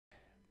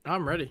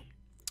I'm ready.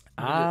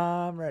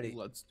 I'm ready.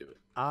 Let's do it.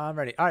 I'm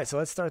ready. All right, so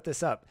let's start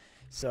this up.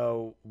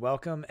 So,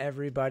 welcome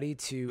everybody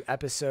to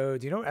episode.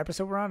 Do you know what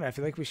episode we're on? I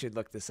feel like we should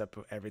look this up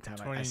every time.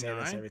 I say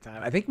this 29? every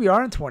time. I think we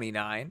are on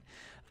 29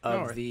 No,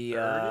 of we're the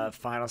 30.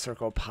 Final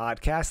Circle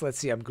podcast. Let's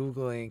see. I'm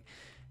Googling.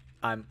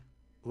 I'm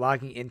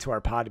logging into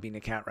our Podbean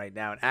account right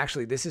now. And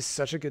actually, this is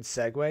such a good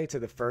segue to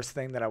the first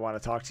thing that I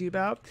want to talk to you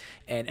about.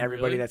 And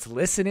everybody Really? that's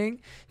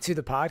listening to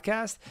the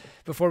podcast,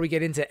 before we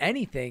get into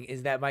anything,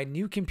 is that my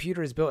new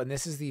computer is built. And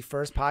this is the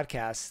first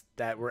podcast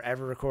that we're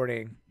ever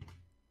recording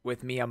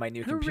with me on my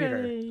new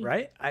computer, Hooray.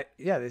 right?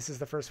 Yeah, this is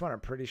the first one.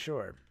 I'm pretty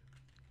sure.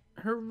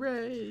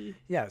 Hooray.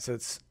 Yeah, so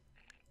this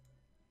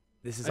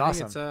is I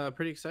awesome. think it's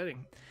pretty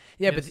exciting.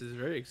 Yeah, This but is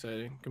very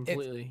exciting.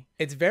 Completely.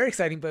 it's very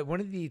exciting. But one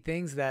of the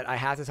things that I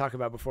have to talk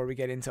about before we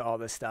get into all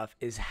this stuff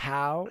is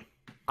how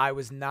I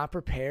was not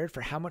prepared for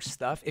how much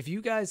stuff. If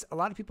you guys, a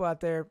lot of people out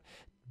there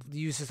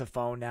use just a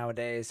phone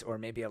nowadays or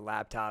maybe a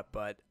laptop,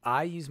 but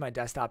I use my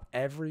desktop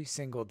every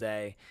single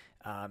day.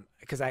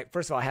 Because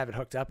first of all, I have it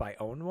hooked up. I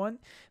own one,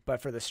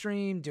 but for the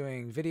stream,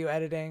 doing video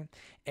editing,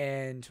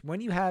 and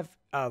when you have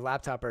a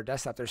laptop or a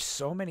desktop, there's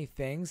so many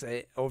things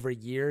that over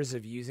years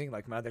of using,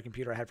 like my other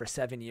computer I had for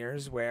 7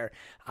 years, where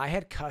I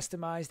had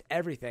customized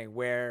everything,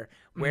 where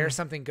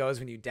something goes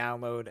when you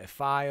download a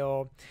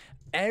file,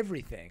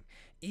 everything,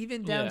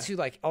 even down to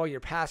like all your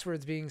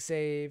passwords being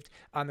saved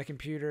on the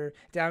computer,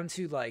 down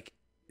to like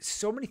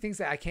so many things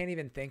that I can't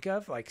even think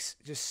of, like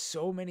just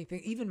so many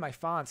things, even my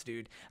fonts,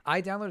 dude.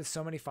 I downloaded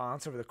so many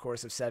fonts over the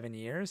course of 7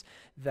 years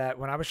that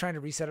when I was trying to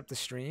reset up the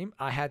stream,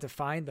 I had to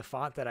find the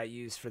font that I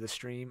used for the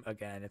stream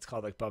again. It's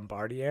called like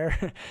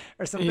Bombardier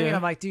or something. Yeah. And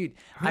I'm like, dude,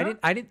 I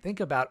didn't think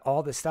about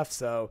all this stuff.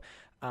 So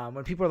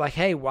when people are like,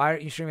 hey, why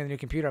aren't you streaming on the new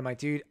computer? I'm like,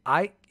 dude,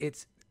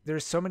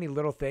 there's so many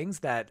little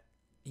things that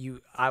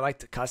I like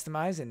to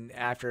customize, and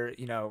after,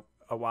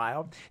 a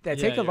while that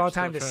take a long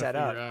time to set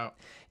up.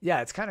 Yeah,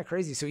 it's kind of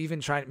crazy. So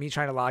even trying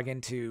to log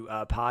into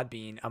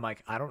Podbean, I'm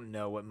like, I don't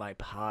know what my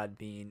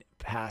Podbean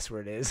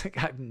password is. Like,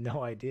 I have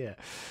no idea.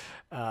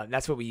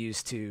 That's what we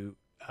use to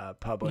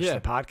publish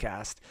the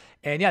podcast.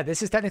 And yeah,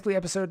 this is technically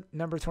episode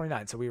number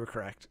 29, so we were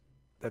correct.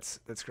 That's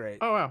great.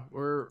 Oh, wow.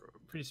 We're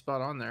pretty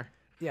spot on there.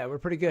 Yeah, we're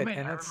pretty good. I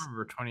And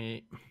remember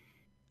 28.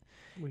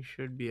 We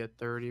should be at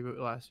 30, but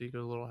last week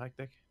was a little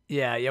hectic.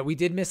 Yeah, we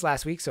did miss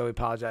last week, so we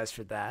apologize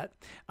for that.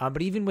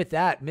 But even with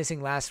that,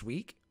 missing last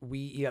week,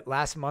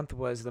 last month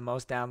was the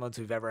most downloads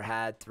we've ever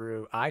had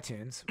through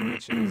iTunes,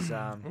 which is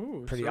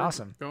pretty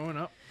awesome. Going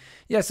up.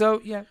 Yeah, so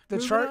yeah, the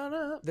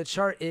Moving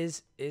chart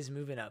is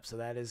moving up, so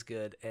that is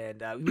good.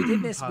 And we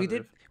did miss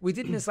we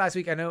did miss last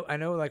week. I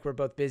know, like we're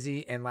both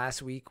busy, and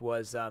last week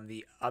was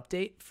the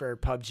update for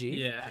PUBG.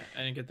 Yeah,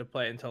 I didn't get to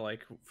play until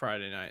like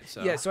Friday night.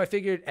 So yeah, so I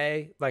figured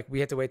like we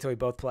had to wait till we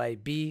both play.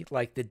 B,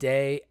 like the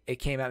day it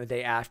came out, the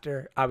day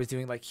after, I was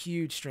doing like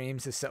huge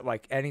streams. So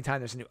like anytime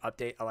there's a new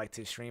update, I like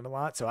to stream a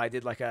lot. So I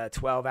did like a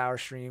 12-hour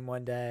stream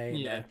one day,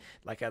 and then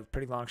like a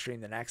pretty long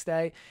stream the next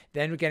day.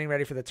 Then we're getting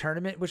ready for the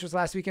tournament, which was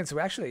last weekend. So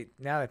actually,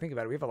 now that I think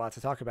about it, we have a lot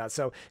to talk about.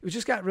 So we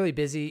just got really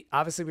busy.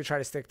 Obviously, we try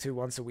to stick to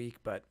once a week,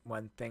 but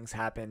when things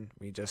happen,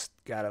 we just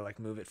gotta like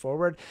move it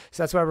forward.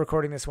 So that's why we're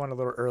recording this one a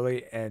little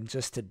early. And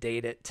just to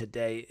date it,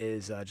 today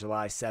is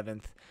July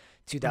 7th,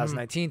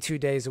 2019, 2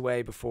 days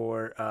away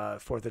before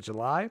 4th of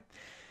July.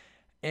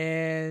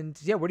 And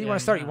yeah, where do you want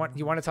to start?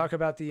 You want to talk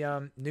about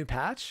the new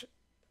patch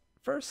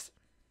first?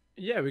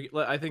 Yeah,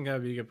 I think that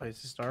would be a good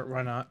place to start.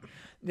 Why not?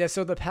 Yeah,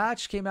 so the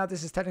patch came out.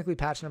 This is technically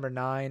patch number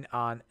 9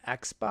 on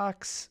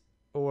Xbox.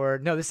 Or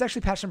no, this is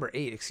actually patch number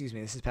 8. Excuse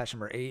me. This is patch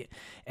number 8.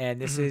 And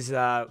this is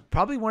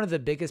probably one of the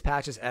biggest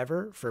patches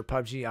ever for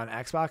PUBG on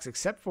Xbox,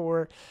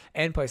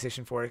 and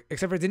PlayStation 4,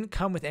 except for it didn't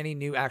come with any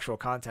new actual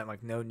content,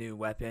 like no new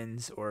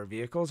weapons or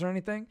vehicles or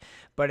anything.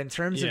 But in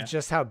terms of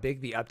just how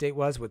big the update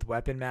was with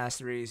weapon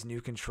masteries,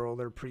 new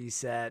controller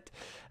preset,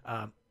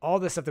 all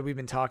the stuff that we've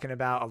been talking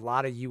about, a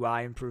lot of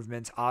UI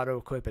improvements,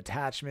 auto-equip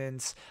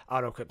attachments,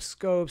 auto-equip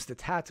scopes, the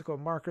tactical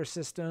marker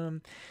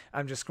system.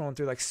 I'm just scrolling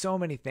through, like, so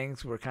many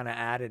things were kind of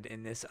added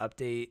in this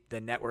update,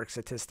 the network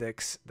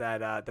statistics,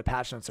 that the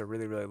patch notes are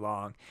really, really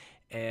long.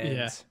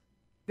 And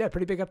yeah,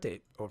 pretty big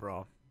update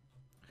overall.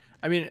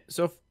 I mean,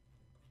 so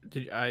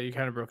you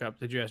kind of broke up.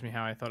 Did you ask me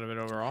how I thought of it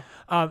overall?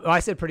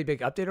 I said pretty big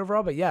update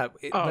overall, but yeah.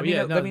 Let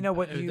me know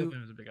what it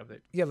was a big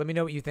update. Yeah, let me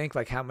know what you think.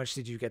 Like, how much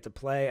did you get to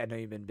play? I know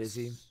you've been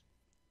busy.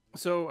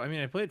 So, I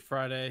mean, I played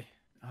Friday.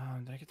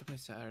 Did I get to play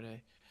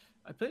Saturday?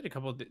 I played a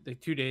couple, like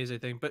 2 days, I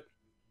think. But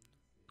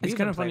it's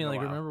kind of funny.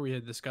 Like, remember we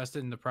had discussed it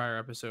in the prior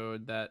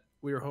episode that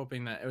we were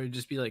hoping that it would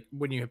just be like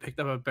when you picked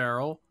up a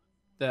barrel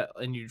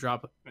and you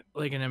drop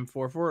like an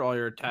M4 for it, all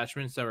your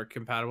attachments that were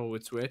compatible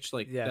with Switch.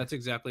 Like, that's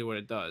exactly what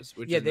it does,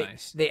 which is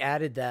nice. They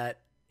added that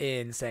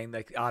in saying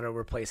like auto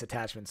replace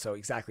attachments. So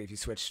exactly if you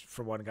switch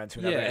from one gun to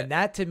another, and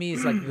that to me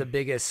is like the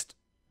biggest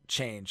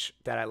change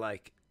that I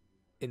like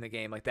in the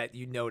game, like that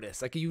you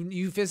notice, like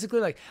you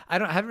physically, like I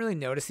haven't really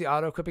noticed the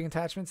auto equipping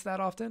attachments that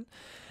often,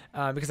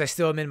 because I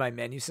still am in my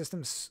menu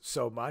systems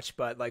so much.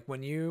 But like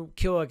when you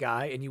kill a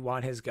guy and you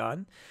want his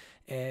gun,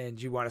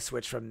 and you want to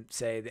switch from,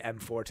 say, the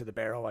M4 to the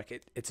barrel, like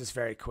it's just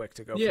very quick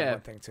to go from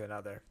one thing to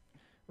another,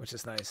 which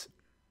is nice.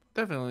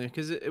 Definitely,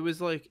 because it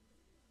was like,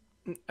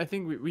 I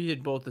think we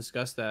had both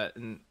discussed that,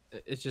 and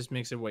it just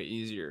makes it way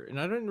easier. And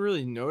I didn't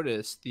really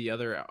notice the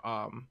other.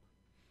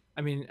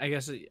 I mean, I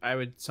guess I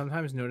would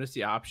sometimes notice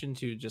the option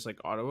to just like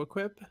auto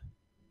equip.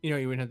 You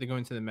wouldn't have to go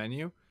into the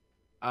menu.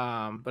 But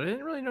I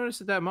didn't really notice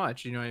it that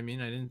much. You know what I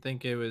mean? I didn't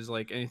think it was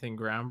like anything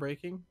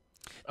groundbreaking.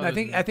 No, I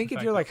think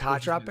if you're like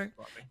hot dropping,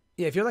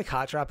 if you're like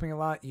hot dropping a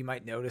lot, you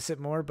might notice it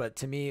more. But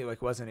to me, it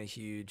like wasn't a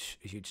huge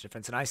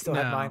difference. And I still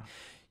have mine.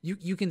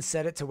 You can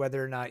set it to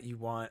whether or not you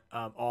want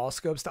all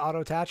scopes to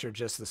auto attach or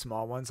just the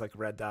small ones like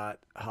red dot,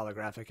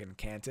 holographic, and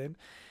canted.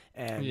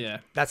 And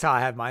that's how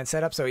I have mine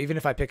set up. So even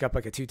if I pick up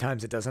like a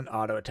 2x, it doesn't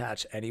auto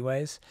attach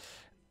anyways.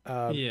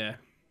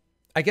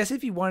 I guess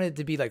if you wanted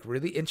to be like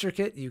really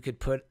intricate, you could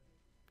put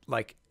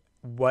like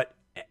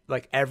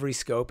every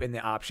scope in the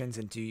options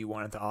and do you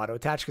want it to auto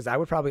attach? Because I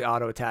would probably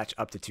auto attach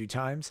up to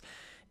 2x.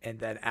 And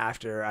then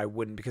after I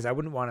wouldn't, because I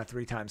wouldn't want a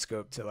 3x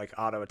scope to like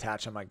auto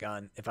attach on my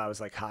gun if I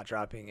was like hot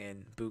dropping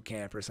in boot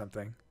camp or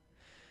something.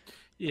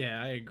 Yeah,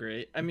 I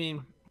agree. I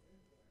mean,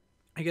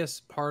 I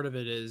guess part of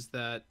it is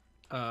that,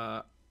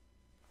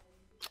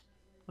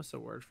 what's the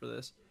word for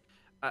this?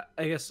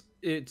 I guess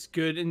it's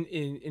good in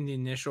the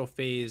initial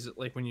phase,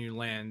 like when you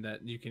land,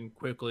 that you can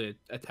quickly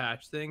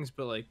attach things,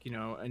 but like,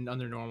 and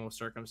under normal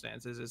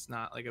circumstances, it's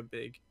not like a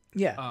big,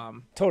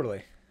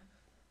 totally.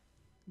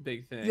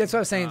 Big thing. That's what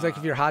I was saying. It's like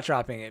if you're hot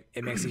dropping,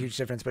 it makes a huge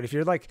difference. But if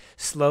you're like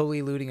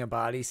slowly looting a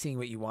body, seeing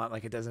what you want,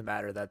 like it doesn't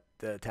matter that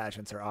the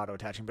attachments are auto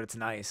attaching, but it's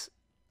nice.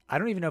 I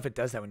don't even know if it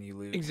does that when you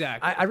loot.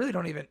 Exactly. I really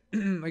don't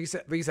even like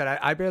you said.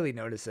 I barely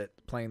notice it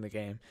playing the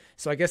game,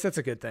 so I guess that's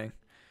a good thing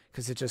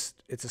because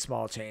it's a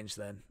small change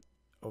then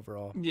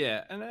overall.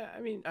 Yeah, and I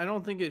mean I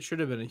don't think it should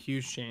have been a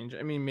huge change.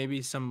 I mean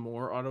maybe some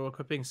more auto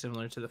equipping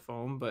similar to the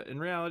foam, but in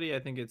reality I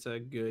think it's a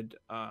good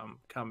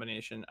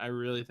combination. I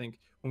really think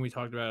when we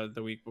talked about it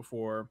the week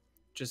before,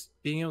 just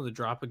being able to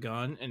drop a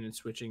gun and then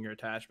switching your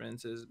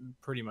attachments is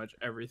pretty much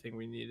everything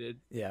we needed.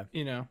 Yeah.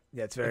 Yeah,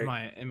 it's very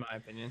in my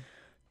opinion.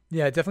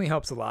 Yeah, it definitely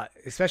helps a lot,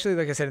 especially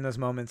like I said in those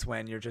moments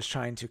when you're just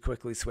trying to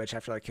quickly switch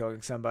after like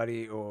killing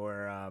somebody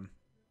or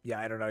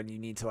I don't know, and you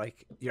need to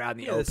like you're out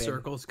in the open. The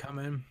circles come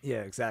in.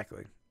 Yeah,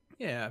 exactly.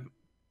 Yeah.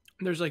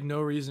 There's like no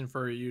reason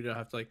for you to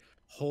have to like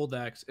hold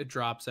X, it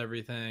drops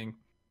everything.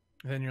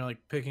 Then you're like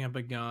picking up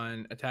a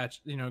gun,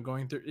 attached,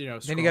 going through,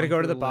 then you got to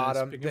go to the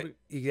bottom.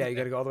 You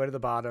got to go all the way to the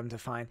bottom to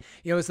find.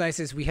 What's nice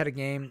is we had a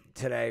game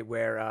today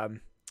where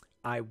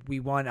we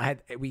won. I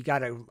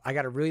got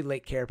a really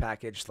late care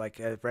package like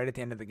right at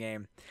the end of the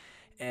game,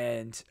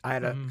 and I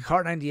had a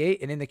Kar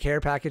 98, and in the care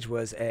package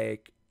was a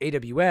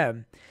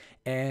AWM.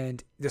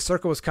 And the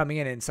circle was coming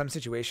in some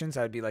situations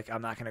I would be like,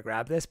 I'm not going to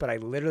grab this, but I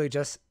literally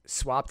just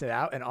swapped it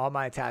out and all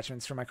my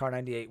attachments from my Kar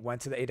 98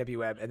 went to the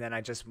AWM, and then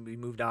we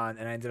moved on,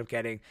 and I ended up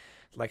getting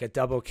like a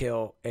double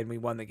kill and we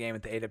won the game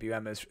at the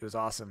AWM. It was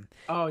awesome.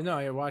 Oh no,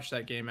 I watched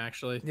that game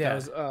actually. Yeah.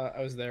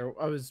 I was there.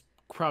 I was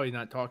probably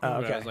not talking,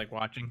 but I was like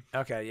watching.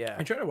 Okay, yeah.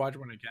 I try to watch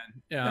when I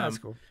can. Yeah, that's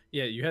cool.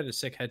 Yeah, you had a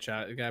sick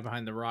headshot. The guy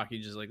behind the rock, you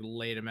just like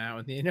laid him out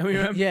with the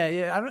AWM.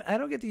 Yeah. I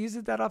don't get to use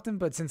it that often,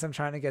 but since I'm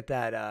trying to get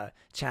that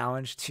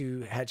challenge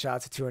 2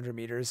 headshots at 200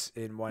 meters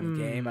in one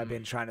game, I've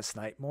been trying to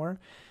snipe more.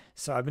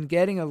 So I've been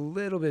getting a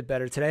little bit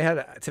better. Today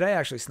I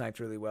actually sniped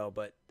really well,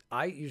 but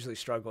I usually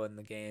struggle in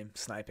the game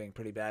sniping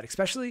pretty bad.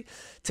 Especially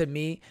to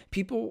me,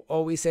 people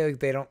always say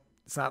like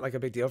it's not like a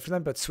big deal for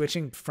them, but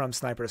switching from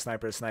sniper to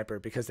sniper to sniper,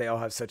 because they all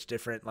have such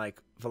different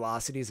like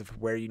velocities of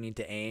where you need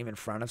to aim in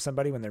front of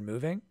somebody when they're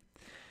moving.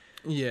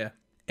 Yeah.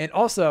 And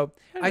also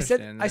I said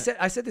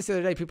this the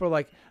other day, people are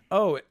like,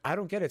 oh, I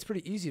don't get it. It's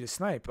pretty easy to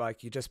snipe.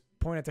 Like you just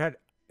point at their head.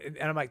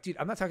 And I'm like, dude,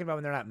 I'm not talking about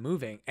when they're not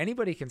moving.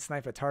 Anybody can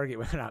snipe a target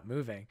when they're not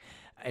moving.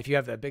 If you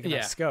have the big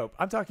enough scope.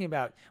 I'm talking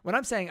about when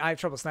I'm saying I have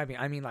trouble sniping,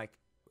 I mean like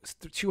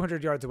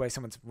 200 yards away,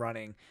 someone's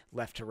running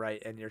left to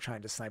right and you're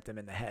trying to snipe them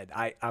in the head.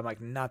 I'm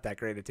like not that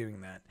great at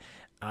doing that.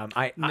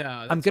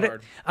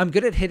 I'm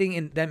good at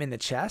hitting them in the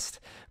chest,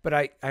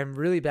 but I'm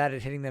really bad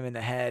at hitting them in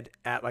the head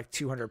at like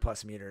 200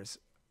 plus meters.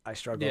 I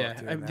struggle. Yeah,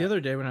 the other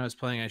day when I was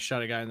playing, I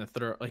shot a guy in the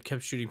throat. Like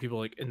kept shooting people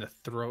like in the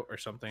throat or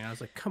something. I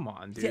was like, "Come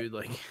on, dude!"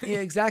 Like, yeah,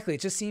 exactly.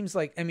 It just seems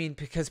like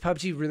because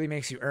PUBG really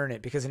makes you earn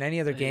it. Because in any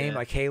other game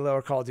like Halo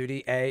or Call of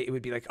Duty, it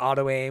would be like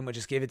auto aim would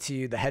just give it to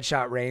you. The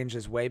headshot range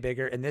is way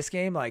bigger. In this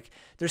game, like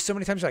there's so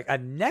many times like a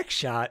neck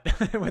shot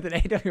with an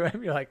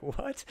AWM. You're like,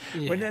 what?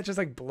 Yeah. Wouldn't that just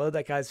like blow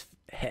that guy's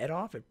head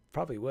off? It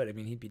probably would. I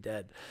mean, he'd be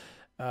dead.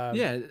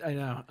 Yeah, I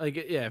know. Like,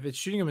 yeah, if it's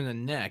shooting him in the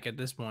neck at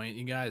this point,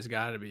 you guys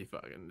got to be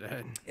fucking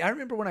dead. I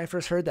remember when I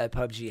first heard that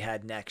PUBG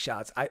had neck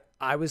shots.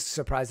 I was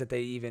surprised that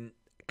they even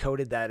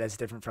coded that as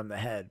different from the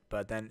head,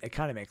 but then it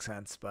kind of makes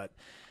sense. But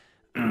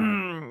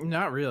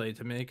not really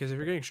to me, because if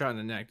you're getting shot in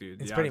the neck,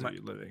 dude, it's pretty much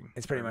living.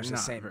 It's pretty much the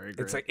same.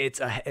 It's like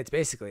it's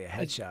basically a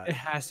headshot. It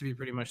has to be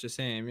pretty much the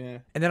same, yeah.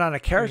 And then on a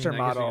character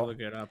model, look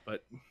it up,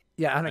 but.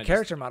 Yeah, on a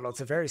character model,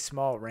 it's a very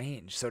small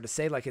range. So to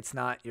say like it's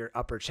not your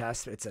upper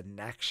chest, it's a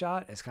neck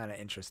shot is kind of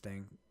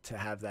interesting to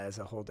have that as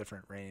a whole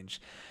different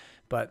range.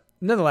 But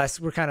nonetheless,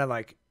 we're kind of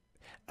like,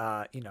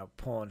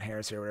 pulling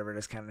hairs here, whatever it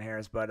is, counting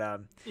hairs. But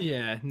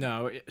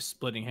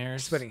splitting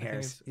hairs. Splitting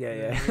hairs.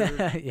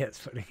 Yeah. Yeah,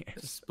 splitting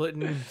hairs.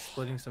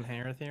 Splitting some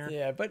hair here.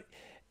 Yeah, but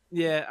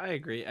yeah, I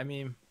agree. I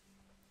mean,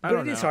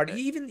 it is hard.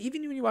 Even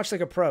when you watch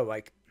like a pro,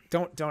 like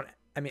don't.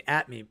 I mean,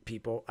 at me,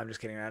 people. I'm just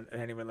kidding.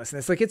 Anyone listening,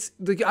 it's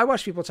like I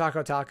watch people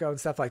taco and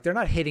stuff. Like they're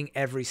not hitting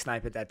every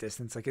snipe at that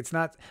distance. Like it's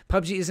not.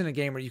 PUBG isn't a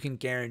game where you can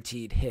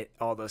guaranteed hit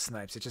all those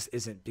snipes. It just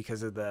isn't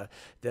because of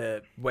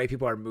the way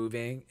people are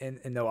moving and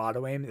no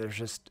auto aim.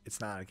 It's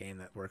not a game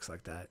that works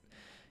like that.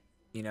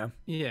 You know?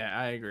 Yeah,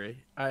 I agree.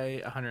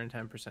 I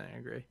 110%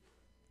 agree.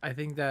 I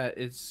think that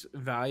it's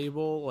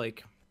valuable.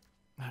 Like,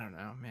 I don't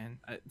know, man.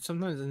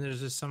 Sometimes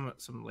there's just some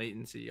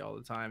latency all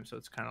the time, so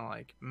it's kind of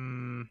like,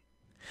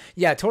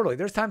 Yeah, totally.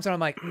 There's times when I'm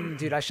like,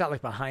 dude, I shot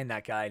like behind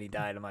that guy and he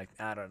died. I'm like,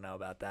 I don't know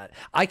about that.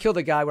 I killed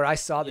a guy where I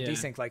saw the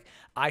desync. Like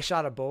I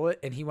shot a bullet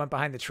and he went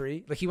behind the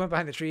tree. Like he went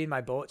behind the tree in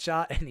my bullet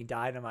shot and he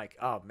died. I'm like,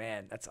 oh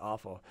man, that's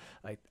awful.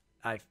 Like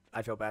I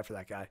feel bad for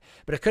that guy.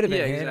 But it could have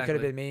been him. Exactly. It could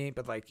have been me.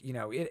 But like,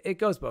 it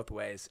goes both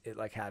ways. It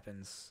like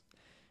happens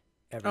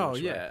every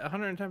which way.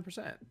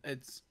 110%.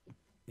 It's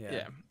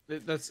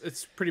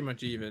it's pretty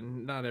much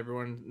even.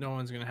 No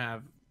one's gonna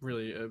have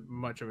really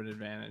much of an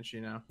advantage,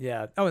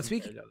 Yeah. Oh, and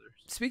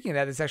speaking of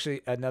that, it's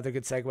actually another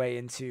good segue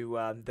into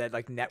that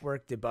like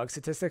network debug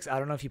statistics. I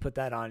don't know if you put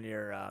that on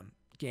your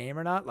game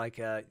or not. Like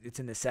it's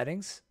in the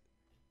settings.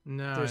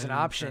 No, there's an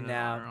option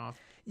now.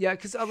 Yeah,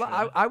 because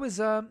I was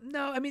no,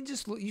 I mean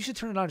just you should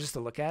turn it on just to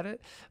look at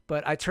it.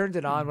 But I turned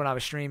it on when I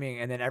was streaming,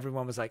 and then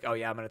everyone was like, "Oh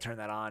yeah, I'm gonna turn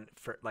that on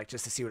for like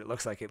just to see what it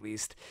looks like at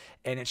least."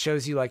 And it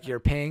shows you like your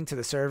ping to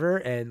the server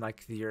and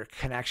like your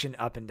connection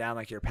up and down,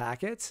 like your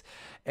packets.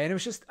 And it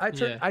was just I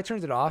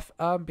turned it off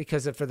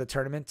because for the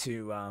tournament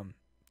to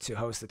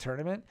host the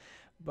tournament,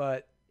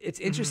 but. It's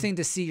interesting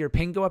to see your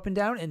ping go up and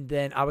down. And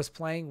then I was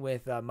playing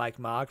with Mike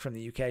Mogg from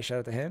the UK. Shout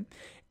out to him.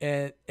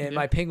 And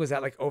my ping was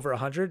at like over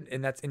 100.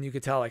 And you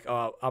could tell like,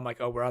 I'm like,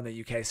 we're on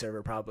the UK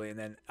server probably. And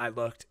then I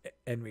looked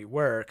and we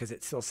were, because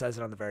it still says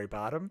it on the very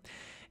bottom.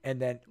 And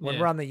then when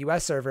we're on the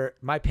US server,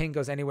 my ping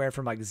goes anywhere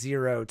from like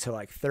 0 to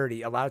like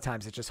 30. A lot of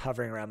times it's just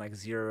hovering around like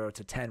 0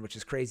 to 10, which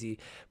is crazy.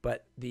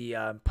 But the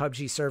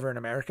PUBG server in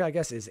America, I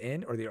guess, is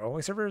in, or the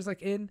only server is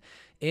like in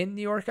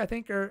New York, I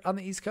think, or on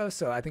the East Coast.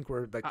 So I think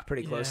we're like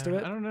pretty close to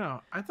it. I don't know.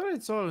 I thought I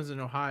saw it was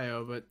in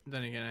Ohio, but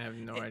then again, I have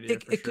no idea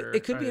for sure.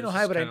 It could be in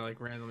Ohio, but I like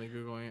randomly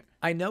Googling it.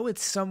 I know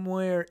it's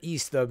somewhere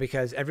east though,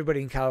 because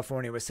everybody in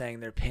California was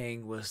saying their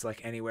ping was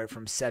like anywhere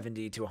from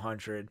 70 to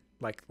 100,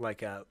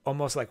 like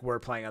almost like we're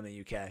playing on the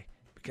UK.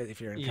 Because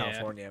if you're in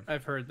California,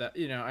 I've heard that.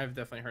 I've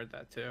definitely heard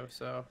that too.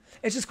 So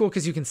it's just cool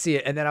because you can see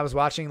it. And then I was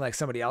watching like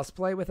somebody else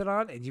play with it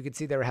on, and you could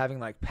see they were having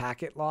like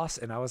packet loss,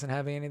 and I wasn't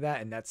having any of that.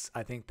 And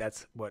I think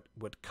that's what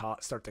would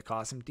start to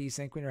cause some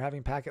desync when you're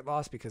having packet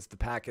loss, because the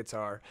packets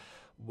are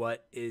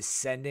what is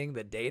sending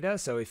the data.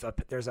 So if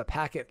there's a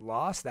packet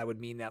loss, that would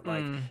mean that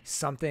like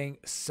some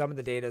of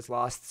the data is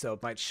lost. So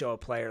it might show a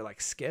player like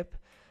skip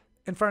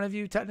in front of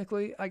you,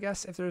 technically, I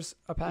guess, if there's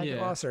a packet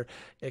loss, or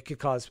it could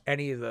cause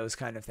any of those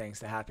kind of things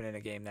to happen in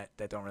a game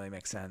that don't really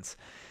make sense.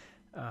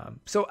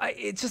 So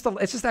it's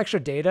just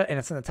extra data, and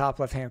it's in the top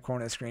left-hand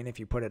corner of the screen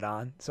if you put it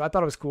on. So I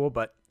thought it was cool,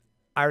 but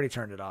I already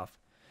turned it off.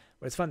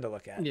 But it's fun to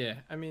look at. Yeah,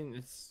 I mean,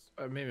 it's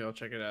maybe I'll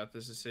check it out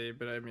just to see,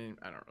 but I mean,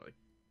 I don't really.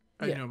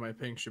 I know my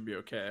ping should be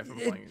okay if I'm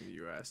playing in the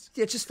U.S.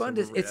 Yeah, it's just fun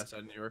to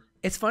outside New York.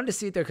 It's fun to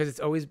see it there because it's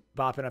always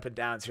bopping up and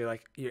down. So you're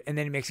like, and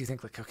then it makes you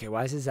think like, okay,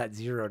 why is this at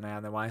 0 now?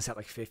 And then why is that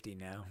like 50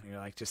 now? And you're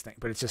like,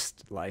 but it's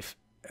just life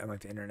and like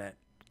the internet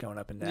going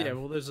up and down. Yeah,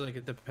 well, there's like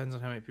it depends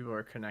on how many people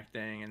are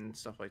connecting and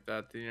stuff like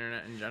that. The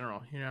internet in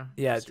general,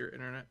 Yeah, it's your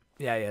internet.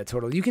 Yeah,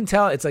 totally. You can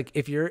tell it's like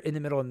if you're in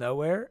the middle of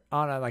nowhere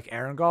on a like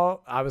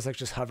Erangel, I was like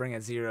just hovering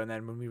at 0, and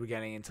then when we were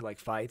getting into like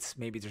fights,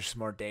 maybe there's just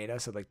more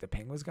data, so like the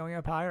ping was going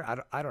up higher.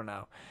 I don't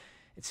know.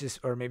 It's just,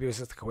 or maybe it was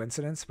just a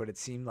coincidence, but it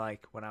seemed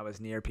like when I was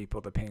near people,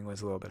 the ping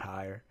was a little bit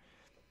higher.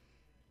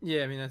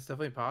 Yeah, I mean that's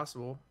definitely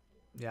possible.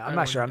 Yeah, I'm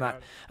not sure.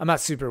 I'm not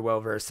super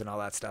well versed in all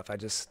that stuff.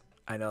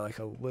 I know like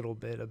a little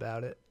bit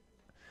about it.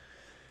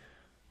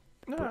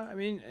 No, I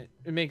mean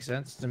it makes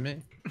sense to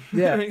me.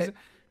 Yeah,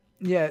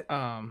 yeah.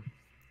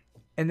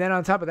 And then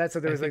on top of that, so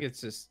there was it's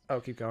just. Oh,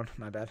 keep going.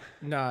 My bad.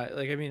 No,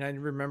 like I mean, I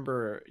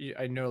remember.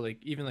 I know, like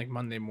even like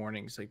Monday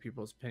mornings, like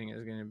people's ping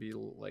is going to be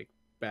like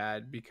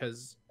bad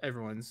because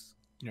everyone's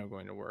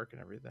going to work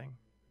and everything.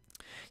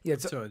 Yeah,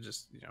 so it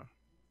just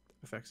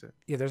affects it.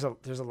 Yeah, there's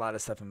a lot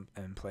of stuff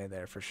in play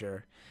there for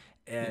sure.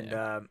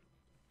 And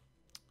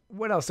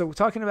what else? So we're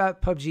talking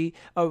about PUBG.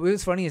 Oh,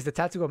 what's funny is the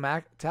tactical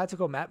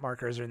map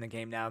markers are in the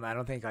game now, and I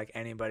don't think like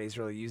anybody's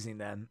really using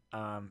them.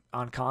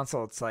 On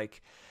console, it's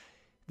like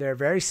they're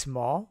very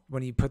small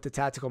when you put the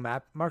tactical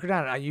map marker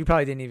down. You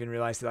probably didn't even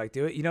realize to like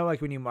do it.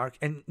 Like when you mark,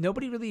 and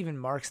nobody really even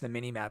marks the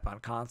mini map on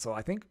console.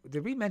 I think,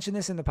 did we mention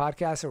this in the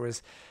podcast, or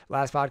was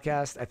last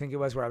podcast? I think it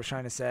was, where I was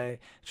trying to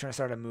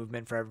start a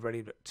movement for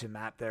everybody to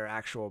map their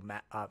actual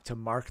map, to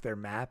mark their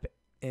map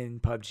in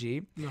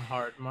PUBG. The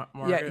hard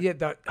Yeah,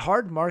 the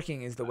hard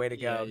marking is the way to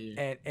go.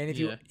 And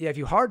if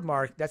you hard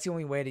mark, that's the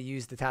only way to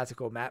use the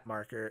tactical map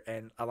marker.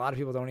 And a lot of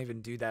people don't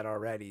even do that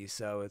already.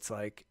 So it's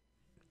like.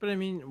 But I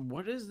mean,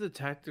 what is the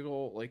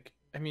tactical like?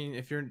 I mean,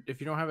 if you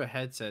don't have a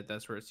headset,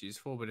 that's where it's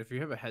useful. But if you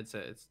have a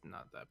headset, it's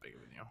not that big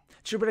of a deal.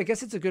 Sure, but I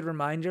guess it's a good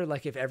reminder.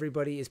 Like if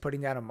everybody is putting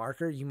down a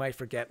marker, you might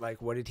forget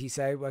like what did he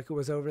say? Like it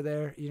was over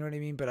there. You know what I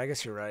mean? But I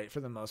guess you're right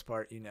for the most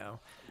part.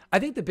 I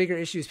think the bigger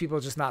issue is people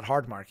just not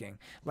hard marking.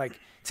 Like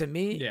to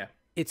me, yeah,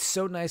 it's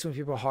so nice when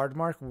people hard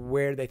mark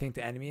where they think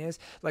the enemy is.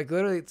 Like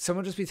literally,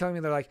 someone just be telling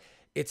me they're like,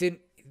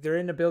 they're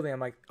in a building. I'm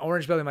like,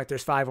 orange building. I'm like,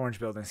 there's 5 orange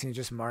buildings. Can you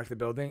just mark the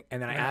building?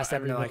 And then I asked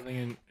them, and they're like,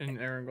 and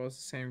Aaron goes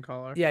the same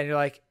color. Yeah, and you're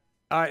like.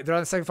 All right, they're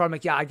on the second floor. I'm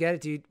like, yeah, I get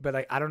it, dude, but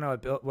like, I don't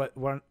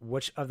know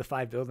which of the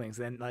 5 buildings.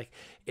 Then like,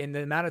 in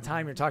the amount of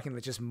time you're talking,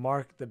 like, just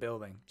mark the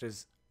building,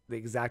 just the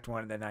exact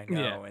one, and then I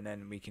know, and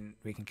then we can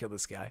kill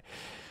this guy.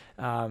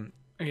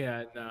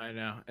 Yeah, no, I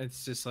know.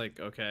 It's just like,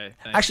 okay.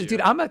 Actually,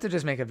 dude, I'm about to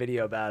just make a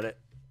video about it.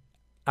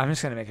 I'm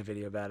just gonna make a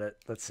video about it.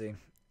 Let's see,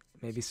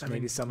 maybe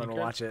someone will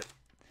watch it.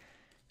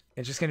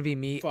 It's just gonna be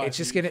me. It's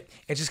just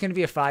gonna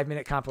be a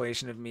 5-minute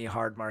compilation of me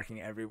hard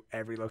marking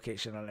every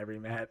location on every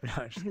map.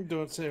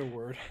 Don't say a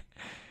word.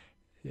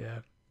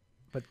 Yeah,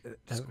 but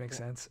that would make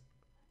sense.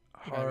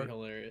 That'd be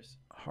hilarious.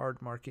 Hard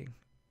marking,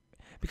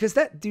 because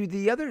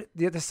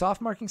the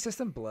soft marking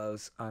system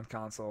blows on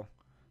console.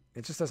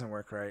 It just doesn't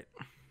work right.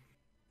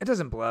 It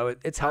doesn't blow.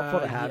 It's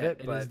helpful to have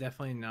it, but it is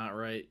definitely not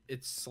right.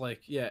 It's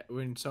like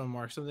when someone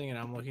marks something and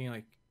I'm looking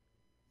like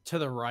to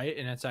the right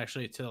and it's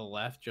actually to the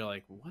left, you're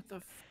like, what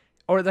the.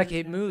 Or like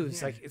it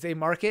moves, like they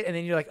mark it, and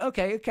then you're like,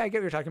 okay, I get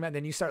what you're talking about. And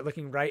then you start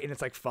looking right, and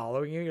it's like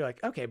following you. You're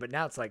like, okay, but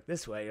now it's like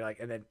this way. You're like,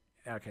 and then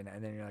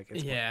and then you're like,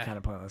 it's kind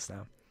of pointless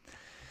now.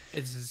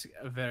 It's just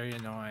very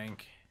annoying.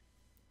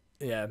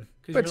 Yeah,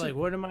 because you're like,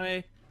 what am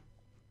I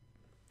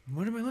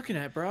looking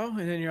at, bro?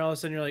 And then you're all of a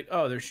sudden you're like,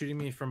 oh, they're shooting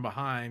me from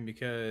behind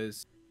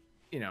because,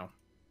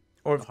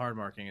 or the hard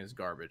marking is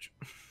garbage.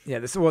 Yeah,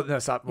 the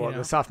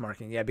soft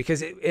marking, yeah,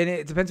 because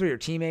it depends where your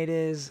teammate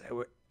is.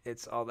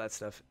 It's all that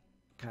stuff,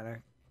 kind of.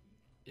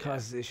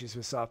 Causes issues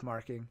with soft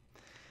marking.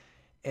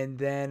 And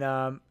then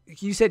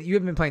you said you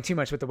haven't been playing too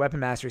much, but the weapon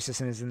mastery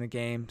system is in the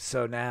game,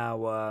 so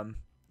now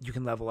you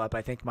can level up.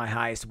 I think my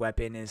highest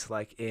weapon is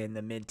like in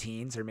the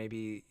mid-teens or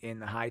maybe in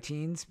the high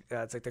teens.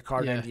 It's like the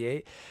Kar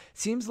 98.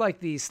 Seems like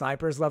the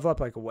snipers level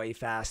up like way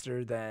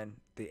faster than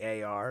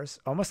the ARs,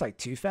 almost like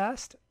too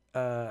fast.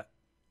 I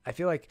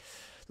feel like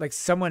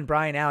someone,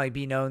 Brian Alley,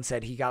 be known,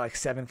 said he got like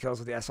 7 kills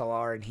with the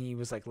SLR, and he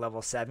was like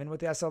level 7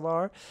 with the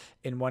SLR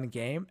in one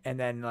game. And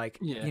then I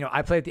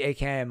played the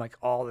AKM like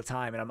all the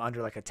time, and I'm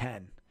under like a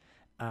 10.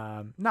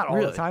 Not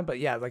all the time, but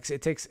yeah, like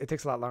it takes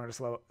a lot longer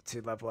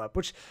to level up,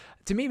 which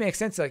to me makes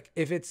sense. Like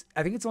I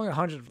think it's only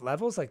 100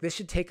 levels. Like this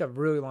should take a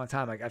really long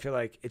time. Like I feel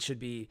like they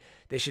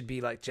should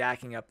be like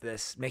jacking up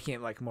this, making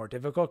it like more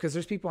difficult. Cause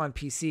there's people on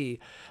PC,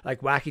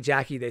 like Wacky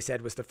Jackie, they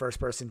said was the first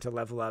person to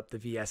level up the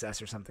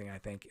VSS or something. I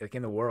think like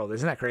in the world.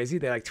 Isn't that crazy?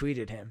 They like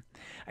tweeted him.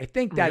 I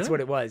think that's what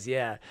it was.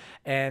 Yeah.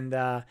 And,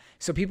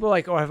 so people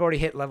like, have already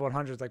hit level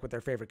 100s, like with their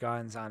favorite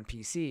guns on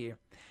PC.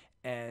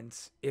 And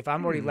if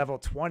I'm already level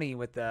 20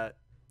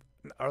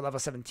 or level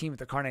 17 with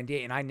the Kar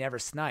 98 and I never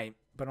snipe,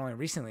 but only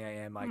recently I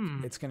am, like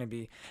it's going to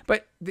be,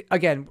 but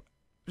again,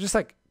 just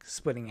like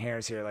splitting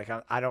hairs here. Like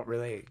I don't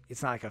really,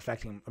 it's not like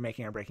affecting or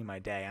making or breaking my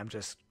day. I'm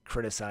just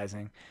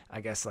criticizing, I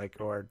guess, like,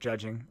 or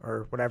judging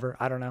or whatever.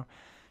 I don't know.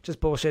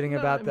 Just bullshitting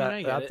about the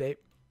update,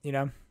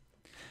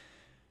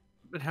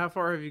 But how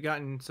far have you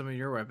gotten some of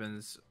your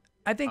weapons?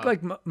 I think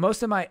like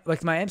most of my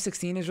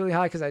M16 is really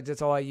high because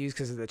that's all I use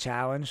because of the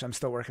challenge. I'm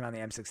still working on the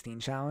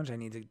M16 challenge. I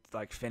need to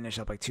like finish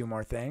up like 2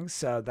 more things,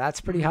 so that's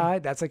pretty high.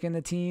 That's like in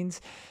the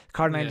teens.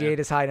 Kar 98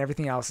 is high, and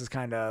everything else is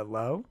kind of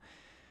low.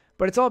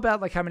 But it's all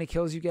about like how many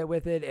kills you get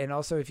with it, and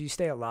also if you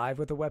stay alive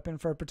with a weapon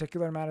for a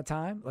particular amount of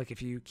time. Like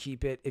if you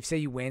keep it, if say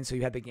you win, so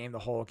you had the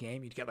whole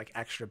game, you'd get like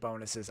extra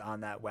bonuses on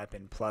that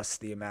weapon plus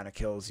the amount of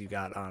kills you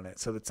got on it.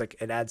 So it's like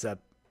it adds up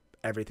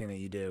everything that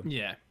you do.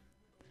 Yeah.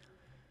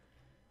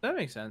 That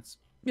makes sense.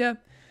 Yeah.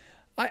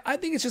 I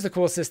think it's just a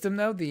cool system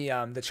though.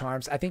 The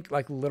charms. I think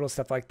like little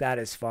stuff like that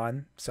is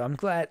fun. So I'm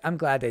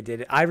glad they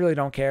did it. I really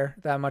don't care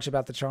that much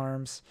about the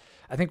charms.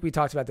 I think we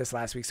talked about this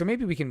last week, so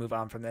maybe we can move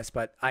on from this,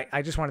 but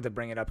I just wanted to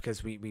bring it up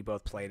because we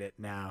both played it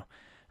now.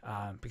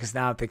 Because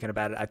now I'm thinking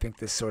about it, I think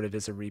this sort of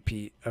is a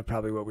repeat of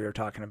probably what we were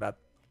talking about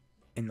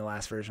in the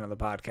last version of the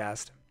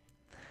podcast.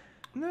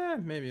 Nah,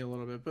 maybe a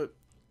little bit, but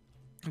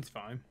it's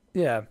fine.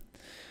 Yeah.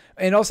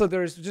 And also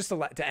there's just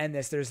to end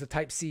this, there's the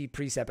type C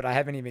preset, but I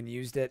haven't even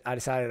used it. I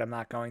decided I'm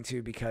not going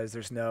to because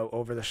there's no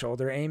over the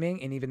shoulder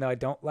aiming. And even though I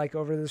don't like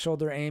over the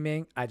shoulder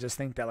aiming, I just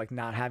think that like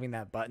not having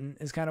that button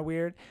is kind of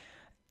weird.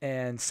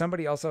 And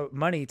somebody also,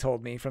 Money,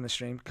 told me from the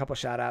stream, a couple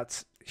shout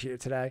outs here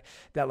today,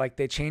 that like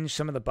they changed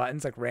some of the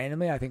buttons like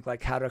randomly. I think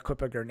like how to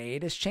equip a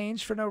grenade is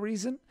changed for no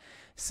reason.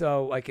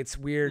 So like it's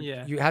weird.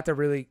 Yeah. You'd have to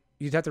really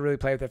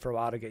play with it for a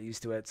while to get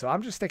used to it. So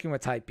I'm just sticking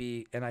with type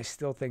B, and I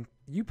still think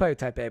you play with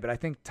type A, but I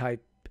think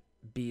type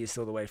B is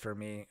still the way for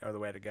me, or the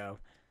way to go.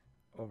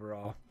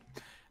 overall?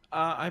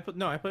 I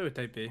play with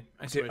Type B.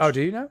 I switched. Oh,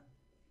 do you know?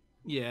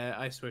 Yeah,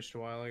 I switched a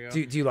while ago.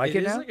 Do you like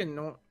it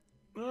now?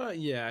 Like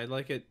yeah, I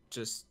like it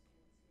just.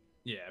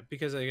 Yeah,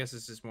 because I guess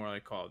it's just more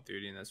like Call of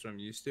Duty, and that's what I'm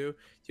used to.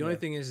 The only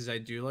thing is I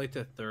do like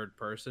the third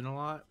person a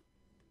lot.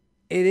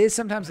 It is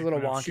sometimes like a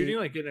little wonky. Shooting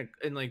like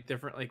in like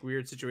different like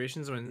weird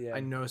situations when I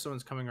know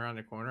someone's coming around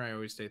a corner, I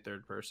always stay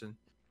third person,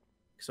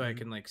 so I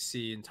can like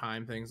see and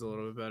time things a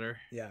little bit better.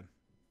 Yeah.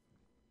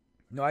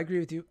 No, I agree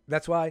with you.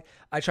 That's why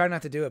I try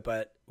not to do it,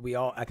 but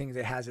I think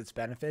it has its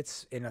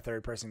benefits in a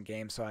third person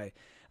game. So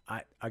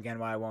again,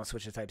 why I won't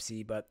switch to Type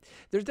C, but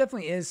there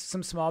definitely is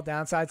some small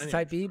downsides to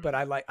Type B, but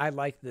I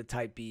like the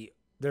Type B.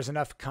 There's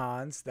enough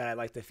cons that I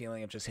like the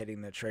feeling of just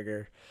hitting the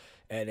trigger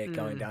and it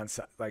going down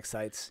like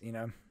sights, you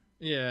know?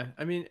 Yeah.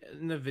 I mean,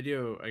 in the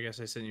video, I guess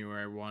I sent you where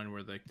I won,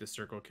 where like the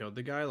circle killed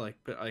the guy,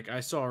 but like I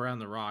saw around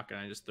the rock and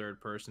I just third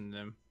personed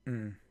him.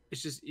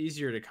 It's just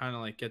easier to kind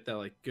of like get that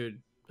like good,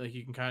 like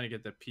you can kind of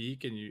get the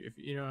peak, and if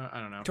you know, I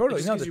don't know,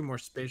 totally, it just gives you more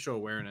spatial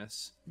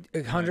awareness.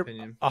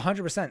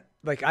 100%.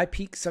 Like I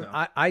peek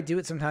I do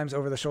it sometimes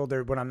over the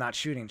shoulder when I'm not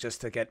shooting, just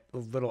to get a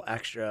little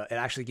extra. It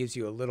actually gives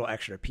you a little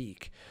extra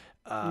peek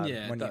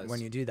when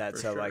you do that.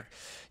 So like,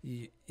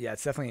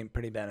 it's definitely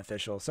pretty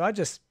beneficial. So I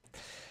just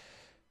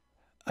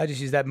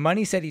use that.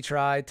 Money said he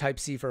tried Type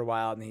C for a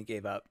while and he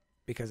gave up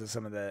because of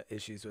some of the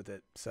issues with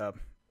it. So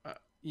I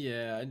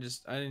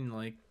didn't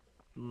like.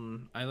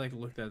 I like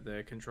looked at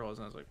the controls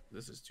and I was like,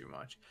 this is too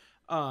much.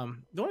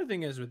 The only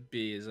thing is with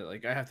B is that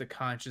like I have to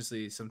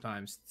consciously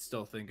sometimes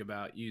still think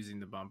about using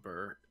the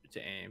bumper to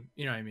aim.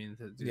 You know what I mean?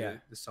 To do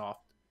the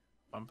soft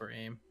bumper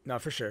aim. No,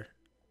 for sure.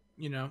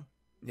 You know?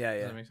 Yeah.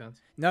 Does that make sense?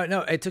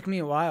 No, it took me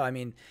a while. I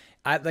mean,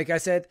 like I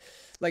said,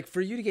 like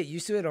for you to get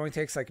used to it only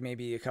takes like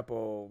maybe a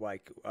couple,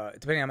 like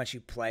depending on how much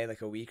you play,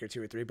 like a week or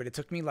 2 or 3, but it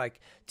took me like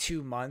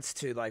 2 months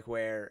to like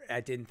where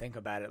I didn't think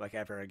about it like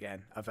ever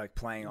again, of like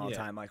playing all the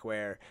time, like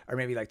or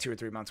maybe like 2 or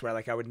 3 months where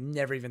like I would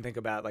never even think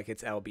about like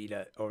it's LB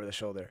to over the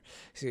shoulder.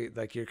 So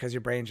like because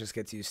your brain just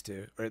gets used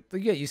to, or you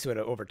get used to it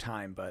over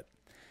time, but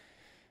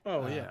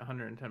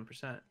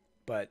 110%.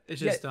 But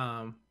it's just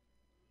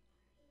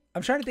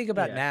I'm trying to think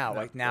about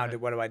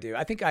what do I do?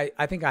 I think I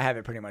have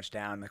it pretty much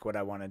down, like what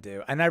I want to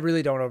do. And I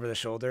really don't over the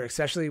shoulder,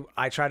 especially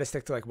I try to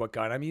stick to like what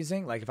gun I'm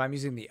using. Like if I'm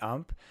using the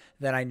ump,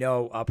 then I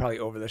know I'll probably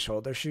over the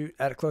shoulder shoot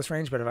at a close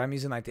range. But if I'm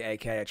using like the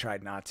AK, I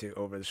tried not to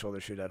over the shoulder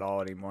shoot at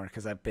all anymore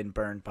because I've been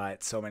burned by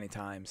it so many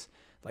times.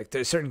 Like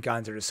there's certain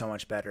guns that are just so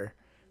much better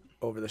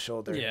over the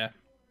shoulder. Yeah.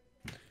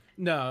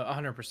 No,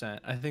 100%.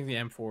 I think the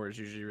M4 is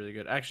usually really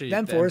good. Actually, the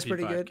M4 is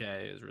pretty good.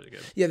 Is really good.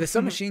 Yeah, the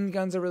submachine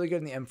guns are really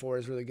good, and the M4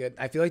 is really good.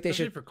 I feel like they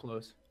should for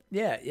close.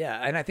 Yeah,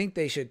 and I think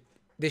they should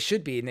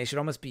be, and they should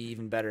almost be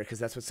even better because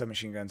that's what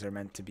submachine guns are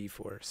meant to be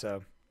for.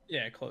 So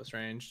yeah, close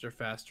range. They're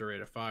faster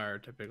rate of fire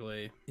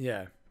typically.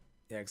 Yeah,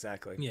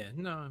 exactly. Yeah,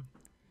 no,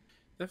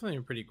 definitely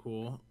pretty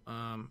cool.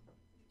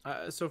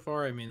 So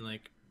far, I mean,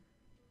 like,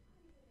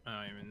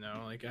 I don't even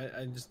know. Like,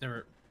 I just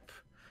never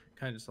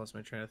kind of just lost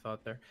my train of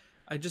thought there.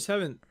 I just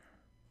haven't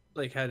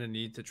like had a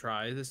need to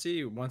try to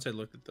see. Once I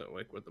looked at the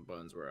like what the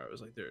buttons were, I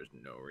was like, there's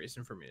no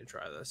reason for me to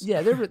try this.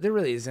 Yeah, there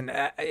really isn't.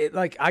 I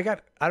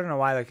don't know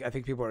why. Like I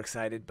think people were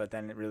excited, but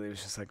then it really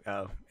was just like,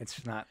 oh,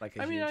 it's not like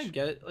a I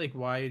get like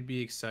why you'd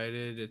be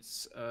excited.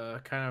 It's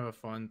kind of a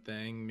fun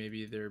thing.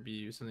 Maybe there'd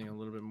be something a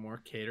little bit more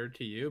catered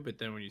to you. But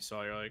then when you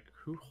saw, you're like,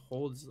 who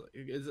holds?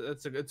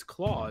 It's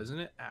claw, isn't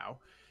it? Ow.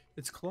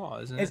 It's claw,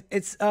 isn't it?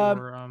 It's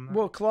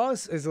well,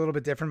 claws is a little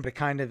bit different, but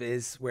kind of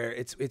is where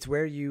it's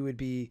where you would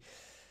be.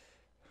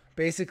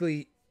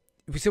 Basically,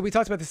 so we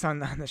talked about this on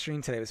the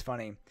stream today. It was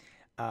funny,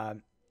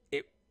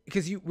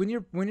 because when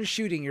you're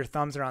shooting, your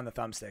thumbs are on the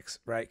thumbsticks,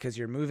 right? Because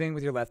you're moving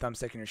with your left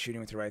thumbstick and you're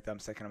shooting with your right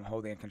thumbstick. And I'm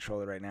holding a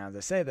controller right now as I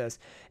say this.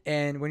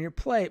 And when you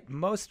play,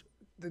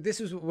 this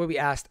is what we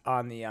asked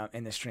on the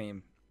in the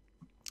stream.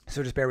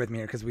 So just bear with me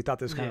here because we thought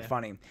this was kind of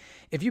funny.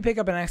 If you pick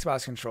up an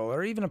Xbox controller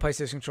or even a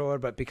PlayStation controller,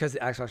 but because the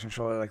Xbox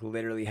controller like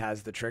literally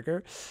has the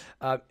trigger,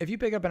 if you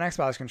pick up an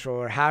Xbox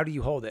controller, how do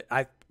you hold it?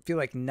 I feel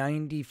like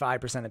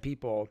 95% of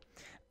people,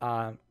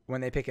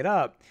 when they pick it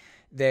up,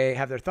 they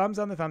have their thumbs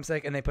on the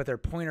thumbstick and they put their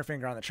pointer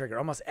finger on the trigger.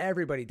 Almost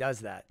everybody does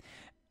that.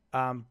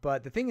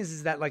 But the thing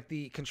is that like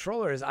the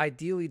controller is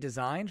ideally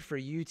designed for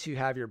you to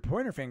have your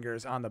pointer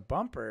fingers on the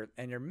bumper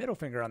and your middle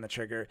finger on the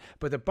trigger,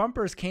 but the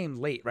bumpers came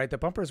late, right? The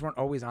bumpers weren't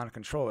always on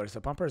controllers. The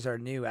bumpers are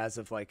new as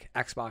of like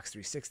Xbox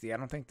 360. I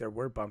don't think there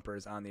were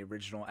bumpers on the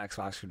original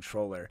Xbox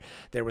controller.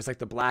 There was like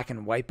the black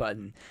and white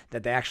button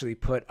that they actually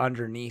put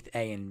underneath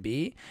A and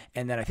B,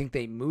 and then I think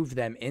they moved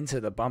them into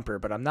the bumper,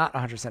 but I'm not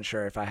 100%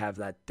 sure if I have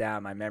that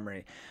down my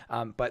memory.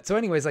 But so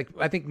anyways, like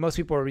I think most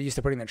people are used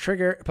to putting the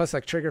trigger plus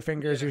like trigger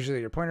fingers, usually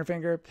your pointer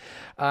finger.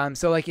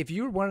 So like if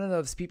you're one of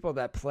those people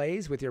that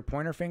plays with your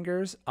pointer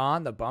fingers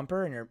on the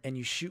bumper and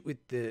you shoot with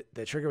the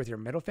trigger with your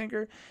middle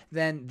finger,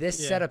 then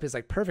this setup is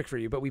like perfect for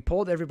you. But we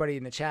polled everybody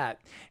in the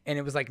chat and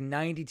it was like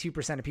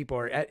 92% of people,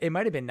 or it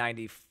might have been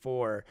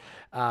 94,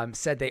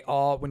 said they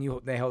all,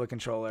 when they hold a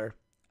controller,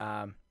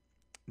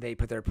 they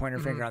put their pointer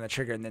finger on the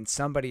trigger, and then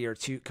somebody or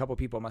couple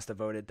people must have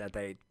voted that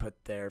they put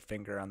their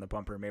finger on the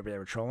bumper. Maybe they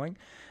were trolling,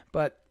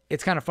 but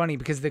it's kind of funny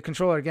because the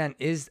controller, again,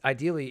 is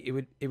ideally,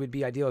 it would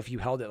be ideal if you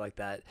held it like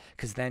that,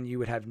 because then you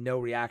would have no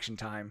reaction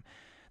time.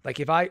 Like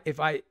if I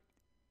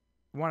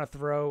want to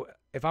throw,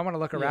 if I want to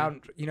look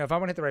around, you know, if I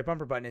want to hit the right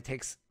bumper button, it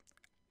takes,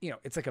 you know,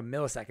 it's like a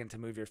millisecond to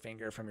move your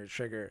finger from your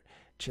trigger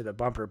to the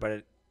bumper,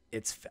 but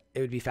it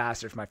would be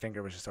faster if my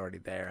finger was just already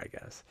there, I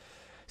guess.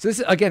 So this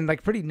is, again,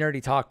 like pretty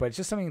nerdy talk, but it's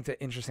just something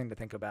interesting to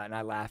think about. And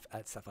I laugh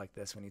at stuff like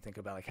this when you think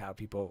about like how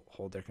people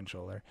hold their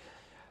controller.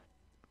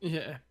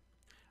 Yeah.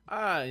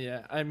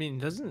 Yeah. I mean,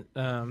 doesn't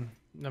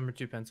number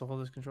 2 pencil hold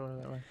his controller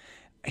that way?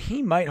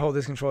 He might hold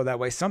his controller that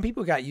way. Some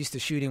people got used to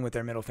shooting with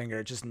their middle finger.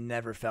 It just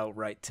never felt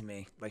right to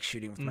me, like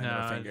shooting with my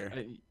middle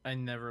finger. I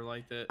never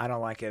liked it. I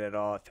don't like it at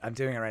all. I'm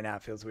doing it right now.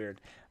 It feels weird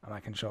on my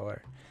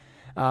controller.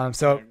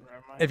 So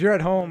if you're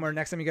at home or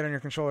next time you get on your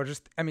controller,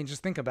 just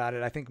think about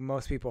it. I think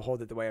most people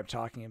hold it the way I'm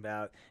talking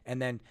about. And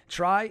then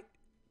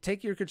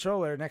take your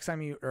controller next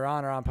time you are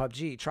on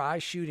PUBG. Try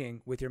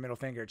shooting with your middle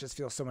finger. It just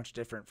feels so much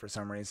different for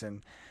some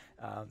reason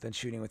than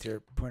shooting with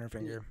your pointer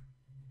finger.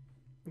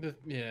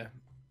 Yeah,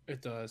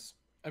 it does.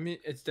 I mean,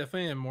 it's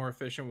definitely a more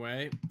efficient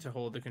way to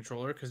hold the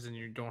controller because then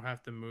you don't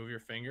have to move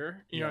your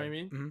finger. You know what I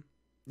mean? Mm-hmm.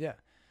 Yeah.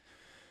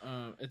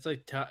 It's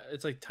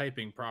like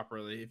typing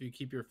properly. If you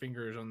keep your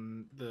fingers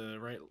on the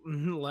right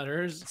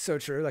letters, so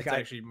true. Like it's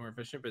actually more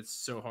efficient, but it's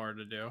so hard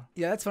to do.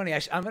 Yeah, that's funny.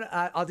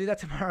 I'll do that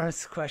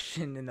tomorrow's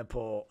question in the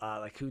poll.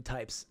 Like who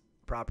types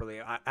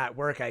properly at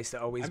work? I used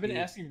to always. I've been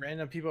asking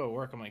random people at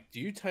work. I'm like, do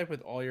you type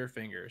with all your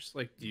fingers?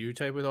 Like, do you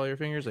type with all your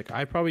fingers? Like,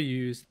 I probably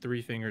use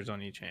 3 fingers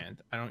on each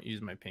hand. I don't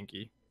use my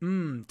pinky.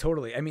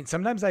 Totally. I mean,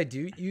 sometimes I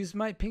do use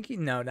my pinky.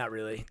 No, not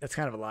really. That's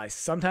kind of a lie.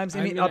 Sometimes,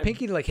 I mean, I'll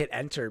pinky to like hit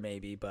enter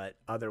maybe, but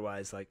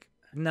otherwise, like,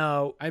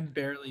 no. I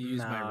barely use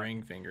my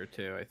ring finger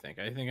too. I think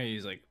I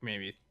use like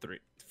maybe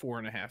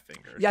 4.5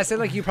 fingers. Yeah, I said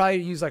like you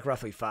probably use like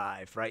roughly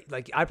 5, right?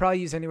 Like I probably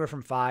use anywhere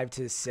from 5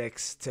 to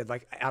 6 to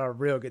like on a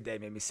real good day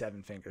maybe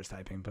 7 fingers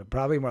typing, but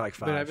probably more like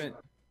 5.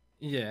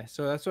 Yeah,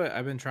 so that's why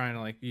I've been trying to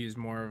like use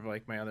more of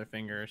like my other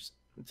fingers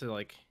to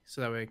like so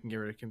that way I can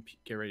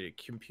get ready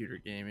to computer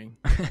gaming.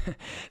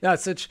 No,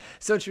 it's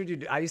so true,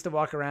 dude. I used to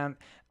walk around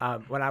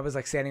when I was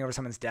like standing over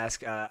someone's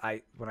desk.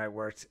 When I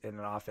worked in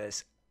an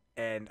office.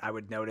 And I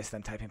would notice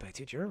them typing, like,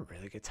 dude, you're a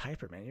really good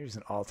typer, man. You're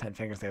using all 10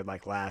 fingers. They would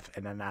like laugh,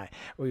 and then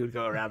we would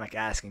go around like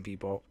asking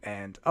people.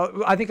 And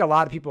I think a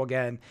lot of people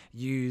again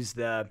use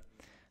the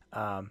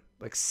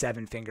like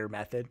 7-finger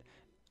method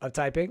of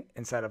typing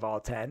instead of all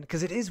 10,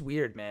 because it is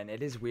weird, man.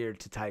 It is weird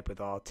to type with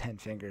all 10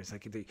 fingers.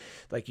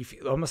 Like you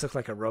almost look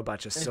like a robot,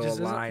 just so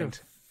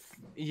aligned.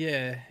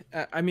 Yeah,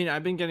 I mean,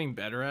 I've been getting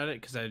better at it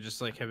because I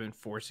just like have been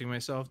forcing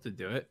myself to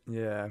do it.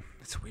 Yeah,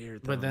 it's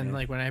weird. But then,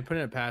 like when I put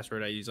in a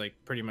password, I use like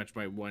pretty much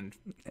my one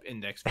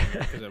index finger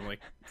because I'm like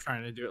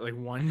trying to do it like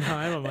one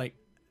time. I'm like,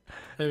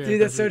 hey,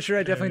 dude, that's so true.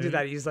 I definitely do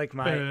that. I use like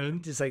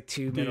just like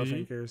 2 middle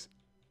fingers.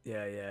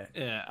 Yeah.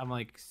 I'm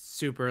like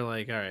super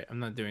like, all right, I'm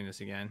not doing this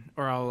again,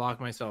 or I'll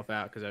lock myself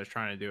out because I was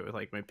trying to do it with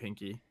like my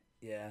pinky.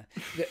 Yeah,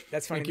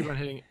 that's funny. I keep on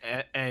hitting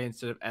A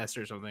instead of S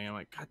or something. I'm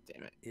like, god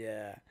damn it.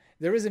 Yeah.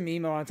 There was a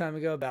meme a long time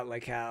ago about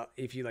like how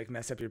if you like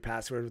mess up your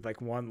password with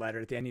like one letter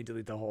at the end, you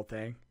delete the whole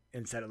thing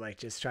instead of like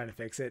just trying to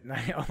fix it. And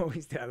I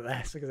always do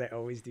that because I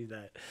always do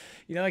that.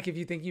 You know, like if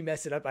you think you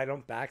mess it up, I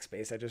don't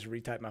backspace. I just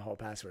retype my whole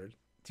password.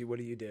 What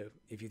do you do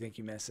if you think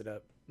you mess it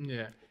up?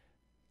 Yeah.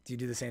 Do you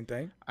do the same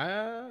thing?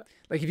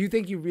 Like if you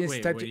think you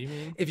wait, what do you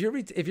mean? if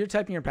you're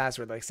typing your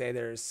password, like say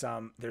there's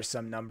some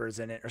numbers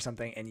in it or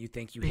something, and you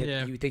think you hit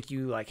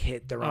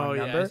the wrong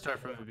number. Start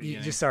from the beginning.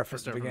 You just start from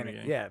the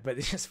beginning. Yeah, but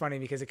it's just funny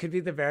because it could be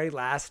the very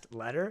last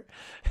letter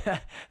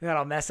that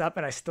I'll mess up,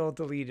 and I still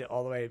delete it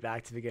all the way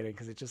back to the beginning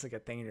because it's just like a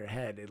thing in your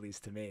head, at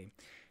least to me,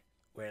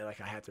 where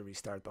like I have to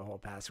restart the whole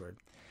password.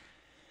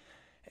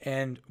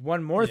 And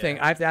one more thing,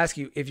 I have to ask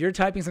you: if you're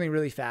typing something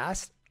really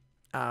fast.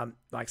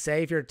 Like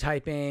say if you're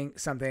typing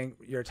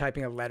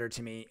a letter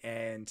to me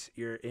and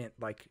you're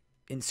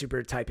in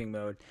super typing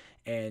mode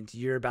and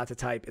you're about to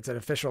type, it's an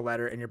official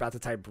letter and you're about to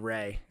type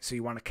Ray. So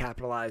you want to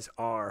capitalize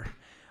R.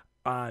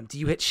 Do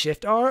you hit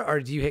Shift R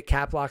or do you hit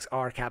cap locks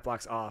R, cap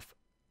locks off?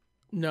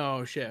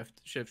 No, shift.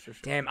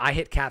 Damn, I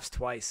hit caps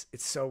twice.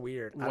 It's so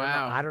weird.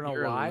 Wow. I don't know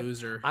you're why. A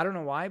loser. I don't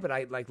know why, but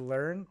I like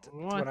learned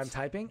when I'm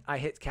typing, I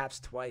hit caps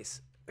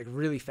twice, like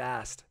really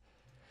fast.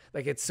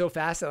 Like it's so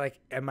fast that like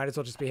I might as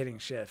well just be hitting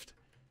Shift.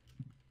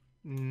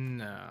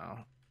 No.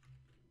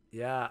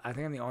 Yeah, I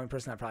think I'm the only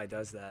person that probably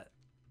does that.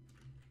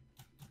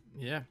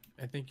 Yeah,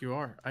 I think you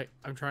are.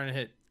 I'm trying to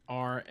hit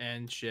R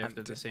and Shift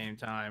at the same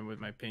time with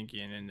my pinky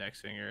and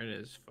index finger. It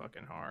is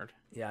fucking hard.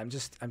 Yeah, I'm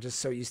just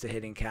so used to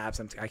hitting caps.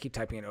 I keep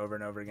typing it over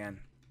and over again.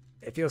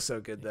 It feels so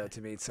good though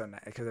to me. It's so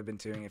nice because I've been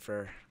doing it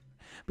for.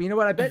 But you know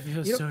what? I bet it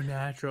feels so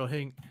natural.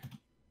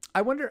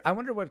 I wonder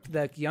what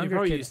the You younger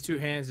probably kids. use two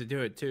hands to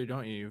do it too,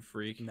 don't you, you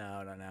freak?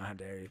 No. How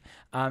dare you?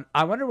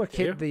 I wonder what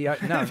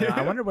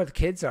I wonder what the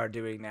kids are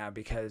doing now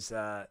because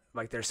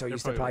like they're so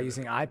used to probably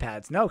using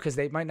iPads. No, because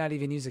they might not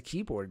even use a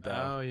keyboard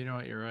though. Oh, you know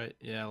what? You're right.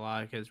 Yeah, a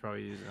lot of kids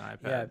probably use an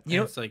iPad. Yeah, you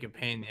know, it's like a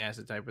pain in the ass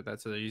to type with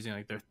that, so they're using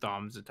like their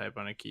thumbs to type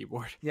on a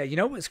keyboard. Yeah, you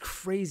know what's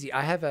crazy?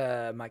 I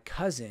have my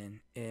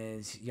cousin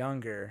is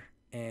younger,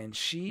 and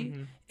she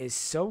is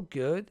so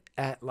good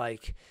at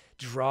like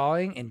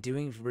drawing and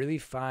doing really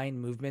fine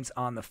movements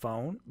on the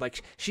phone.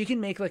 Like she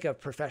can make like a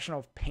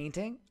professional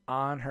painting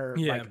on her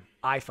like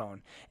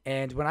iPhone.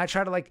 And when I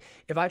try to like,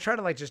 if I try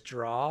to like just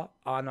draw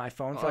on my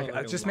phone for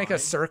like just make a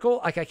circle,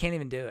 like I can't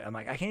even do it. I'm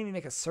like, I can't even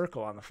make a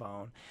circle on the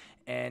phone.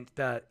 And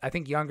I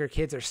think younger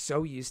kids are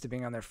so used to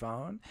being on their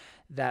phone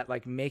that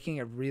like making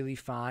a really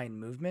fine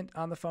movement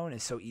on the phone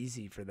is so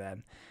easy for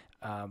them.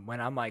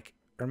 When I'm like,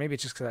 or maybe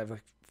it's just because I have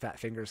like fat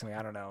fingers or something.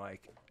 I don't know.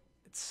 Like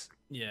it's.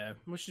 Yeah,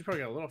 well, she's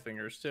probably got little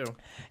fingers too.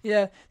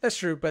 Yeah, that's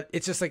true. But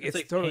it's just like it's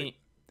like totally. paint.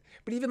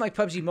 But even like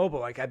PUBG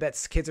Mobile, like I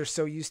bet kids are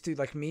so used to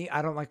like me.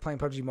 I don't like playing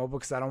PUBG Mobile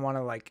because I don't want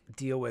to like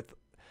deal with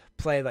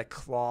play like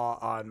claw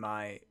on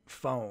my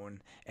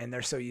phone, and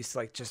they're so used to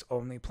like just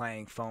only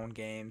playing phone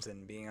games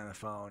and being on the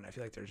phone. I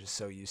feel like they're just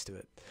so used to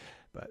it.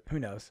 But who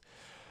knows?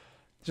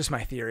 Just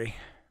my theory.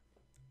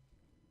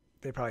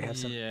 They probably have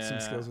some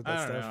skills with that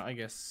I don't stuff. know. I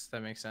guess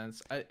that makes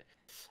sense.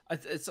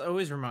 It's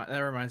always that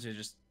reminds me of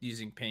just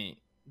using paint.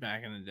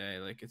 Back in the day,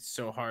 like it's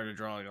so hard to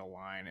draw like a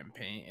line in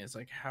paint. It's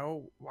like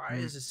why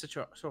is this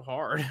so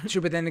hard? True,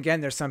 but then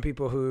again, there's some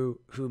people who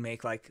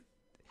make like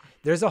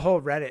there's a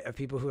whole Reddit of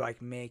people who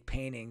like make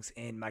paintings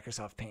in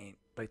Microsoft Paint,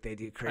 like they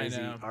do crazy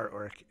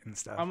artwork and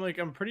stuff.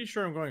 I'm pretty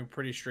sure I'm going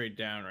pretty straight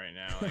down right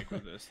now, like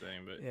with this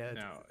thing, but yeah,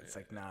 no, it's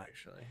like not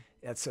actually.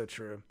 That's so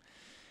true.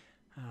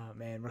 Oh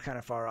man, we're kind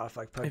of far off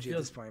like PUBG at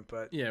this point,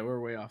 but yeah,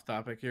 we're way off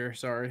topic here.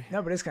 Sorry.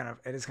 No, but it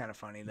is kind of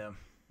funny though.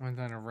 Went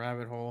down a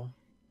rabbit hole.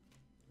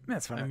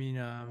 That's funny. I mean,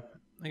 I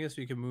guess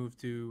we can move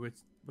to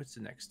what's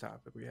the next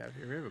topic we have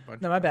here? We have a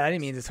bunch. No, my bad. I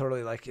didn't mean to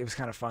totally like. It was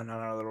kind of fun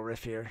on our little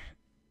riff here.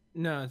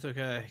 No, it's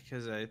okay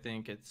because I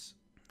think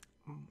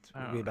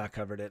we about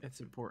covered it. It's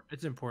important.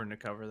 It's important to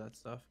cover that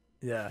stuff.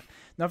 Yeah,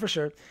 no, for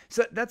sure.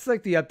 So that's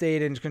like the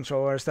update and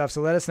controller stuff. So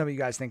let us know what you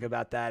guys think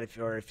about that. If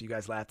you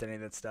guys laughed at any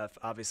of that stuff.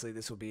 Obviously,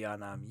 this will be on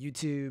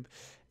YouTube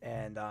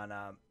and on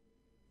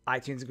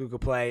iTunes and Google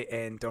Play,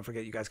 and don't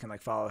forget you guys can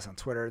like follow us on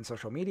Twitter and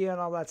social media and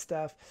all that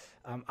stuff.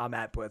 I'm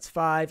at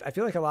Blitz5. I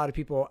feel like a lot of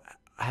people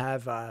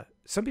have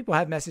some people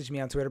have messaged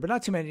me on Twitter, but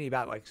not too many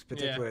about like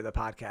particularly the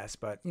podcast.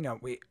 But you know,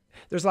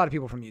 there's a lot of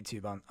people from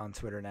YouTube on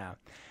Twitter now,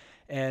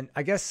 and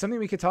I guess something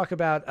we could talk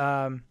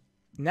about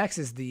next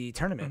is the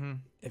tournament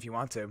if you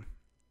want to.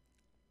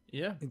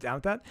 Yeah. You down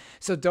with that?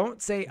 So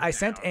don't say I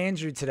sent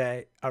Andrew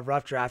today a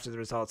rough draft of the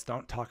results.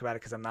 Don't talk about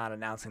it because I'm not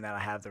announcing that I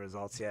have the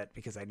results yet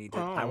because I need to.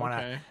 I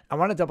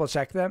want to double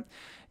check them.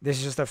 This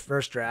is just the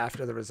first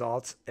draft of the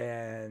results,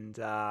 and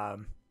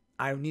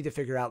I need to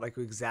figure out like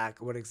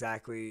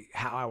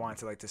how I want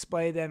to like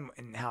display them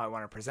and how I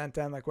want to present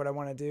them, like what I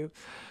want to do.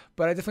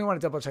 But I definitely want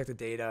to double check the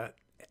data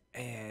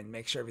and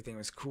make sure everything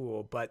was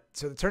cool. But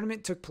so the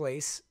tournament took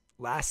place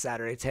last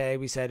Saturday. Today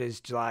we said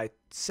is July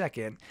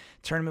 2nd.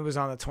 Tournament was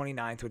on the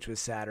 29th, which was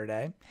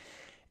Saturday.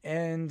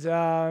 And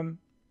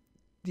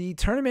the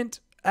tournament,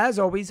 as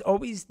always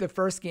the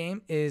first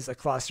game is a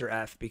cluster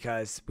F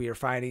because we are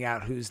finding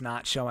out who's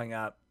not showing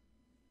up,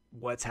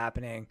 what's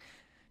happening.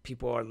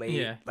 People are late.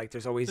 Yeah. Like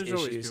there's always issues.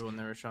 Always people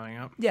never showing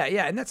up. Yeah,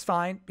 and that's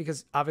fine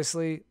because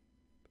obviously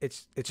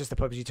it's just a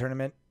PUBG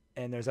tournament.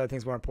 And there's other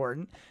things more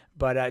important,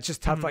 but it's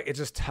just tough. Like it's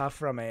just tough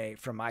from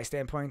my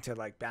standpoint to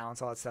like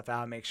balance all that stuff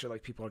out and make sure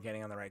like people are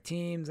getting on the right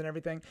teams and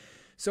everything.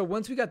 So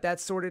once we got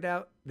that sorted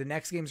out, the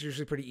next game is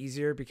usually pretty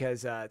easier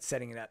because it's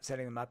setting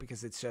them up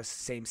because it's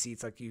just same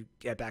seats. Like you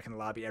get back in the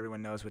lobby,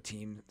 everyone knows what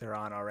team they're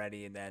on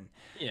already, and then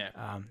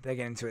they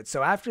get into it.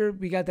 So after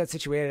we got that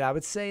situated, I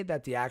would say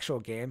that the actual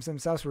games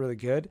themselves were really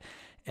good.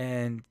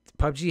 And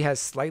PUBG has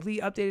slightly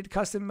updated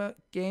custom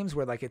games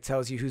where like it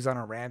tells you who's on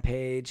a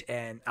rampage,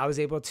 and I was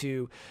able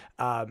to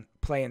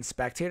play in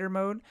spectator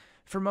mode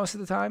for most of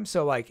the time.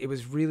 So like it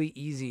was really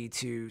easy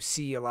to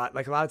see a lot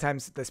of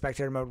times the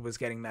spectator mode was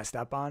getting messed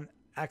up on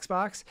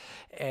Xbox,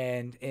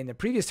 and in the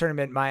previous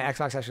tournament my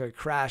Xbox actually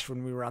crashed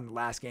when we were on the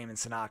last game in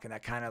Sanhok, and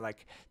that kind of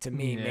like to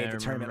me made the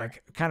tournament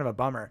like kind of a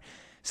bummer.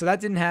 So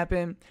that didn't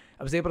happen.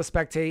 I was able to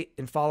spectate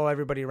and follow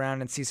everybody around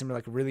and see some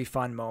like really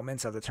fun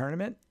moments of the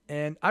tournament.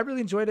 And I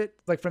really enjoyed it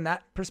like from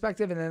that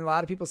perspective. And then a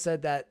lot of people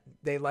said that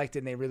they liked it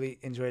and they really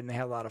enjoyed it and they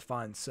had a lot of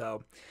fun.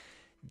 So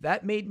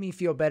that made me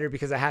feel better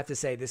because I have to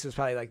say this was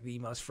probably like the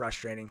most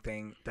frustrating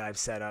thing that I've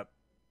set up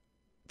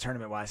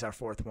tournament wise, our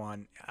fourth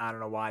one. I don't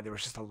know why. There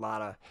was just a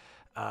lot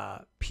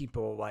of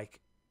people like,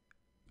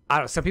 I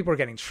don't know. Some people were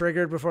getting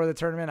triggered before the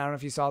tournament. I don't know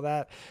if you saw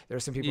that. There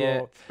were some people.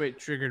 Yeah, wait,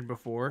 triggered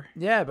before?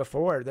 Yeah,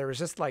 before. There was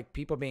just like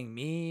people being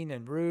mean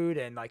and rude,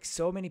 and like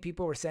so many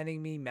people were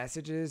sending me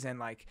messages and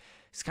like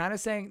it's kind of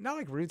saying not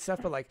like rude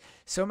stuff, but like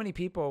so many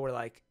people were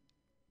like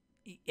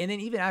and then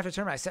even after the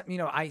tournament,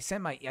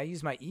 I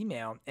use my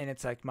email, and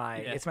it's like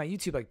it's my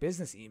YouTube like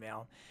business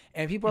email,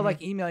 and people are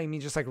like emailing me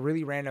just like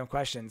really random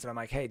questions, and I'm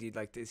like, hey dude,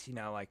 like this,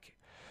 like,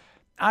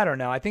 I don't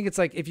know. I think it's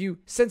like if you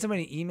send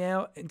somebody an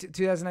email in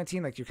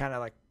 2019, like you're kind of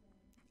like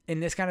in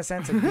this kind of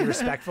sense, and be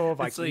respectful of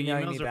like,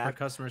 emailing me back. For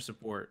customer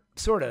support,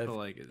 sort of. But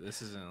like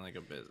this isn't like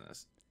a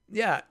business.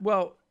 Yeah,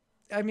 well,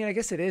 I mean, I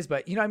guess it is,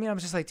 but you know what I mean? I'm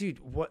just like, dude,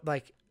 what,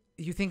 like,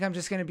 you think I'm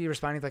just going to be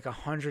responding to like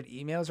 100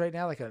 emails right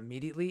now, like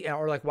immediately,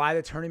 or like why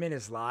the tournament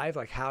is live,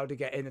 like how to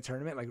get in the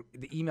tournament, like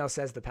the email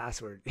says the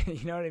password,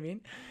 you know what I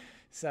mean?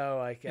 So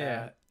like,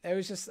 it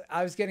was just,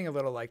 I was getting a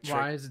little like,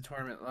 why is the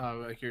tournament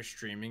like you're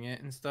streaming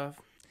it and stuff?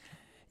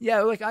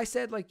 Yeah, like I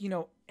said, like,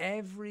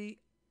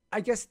 I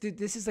guess, dude,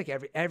 this is like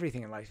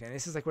everything in life, man.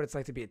 This is like what it's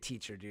like to be a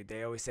teacher, dude.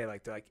 They always say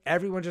like, they're like,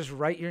 everyone just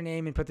write your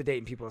name and put the date,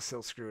 and people will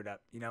still screw it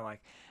up. You know,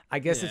 like, I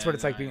guess it's what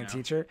it's like being a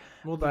teacher.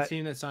 Well, the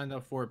team that signed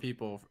up 4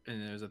 people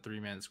and it was a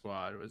 3-man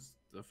squad was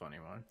the funny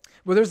one.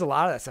 Well, there's a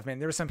lot of that stuff, man.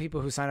 There were some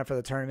people who signed up for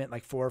the tournament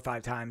like 4 or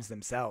 5 times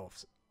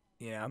themselves,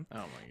 you know? Oh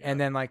my God. And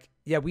then like,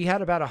 we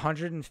had about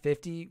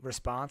 150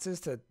 responses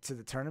to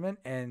the tournament.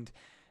 And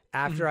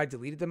after I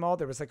deleted them all,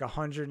 there was like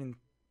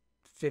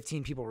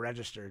 115 people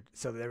registered.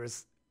 So there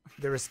was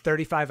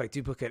 35 like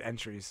duplicate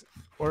entries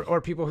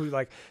or people who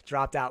like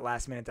dropped out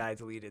last minute that I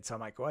deleted. So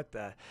I'm like, what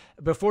the,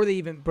 before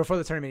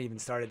the tournament even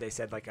started, they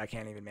said like, I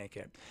can't even make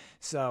it.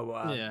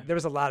 So there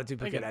was a lot of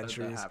duplicate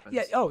entries.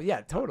 Yeah. Oh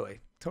yeah, totally.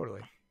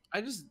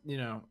 I just,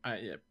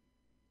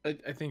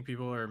 I think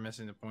people are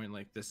missing the point.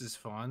 Like, this is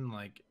fun.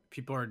 Like,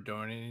 people are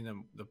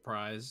donating the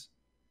prizes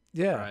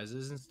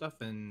and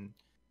stuff. And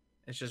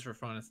it's just for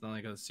fun. It's not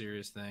like a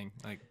serious thing.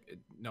 Like,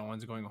 no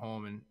one's going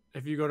home. And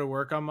if you go to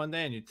work on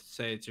Monday and you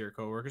say to your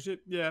coworkers,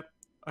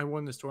 I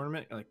won this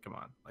tournament. You're like, come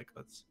on, like,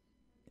 let's.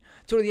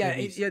 Totally,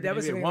 that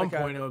was at one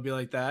point it would be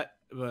like that,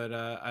 but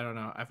I don't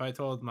know. If I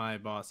told my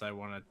boss I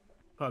won a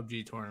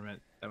PUBG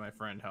tournament that my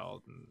friend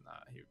held, and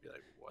he would be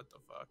like, what the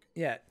fuck?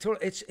 Yeah,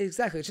 totally. It's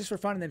just for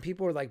fun. And then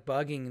people were like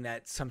bugging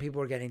that some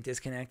people were getting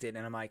disconnected,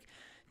 and I'm like,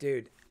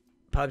 dude,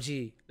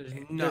 PUBG. There's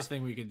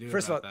nothing we can do.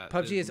 First about of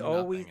all, that.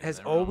 PUBG has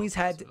always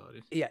had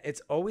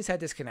it's always had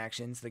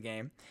disconnections. The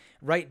game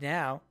right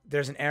now,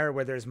 there's an era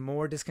where there's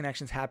more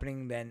disconnections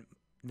happening than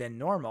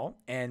normal,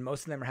 and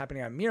most of them are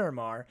happening on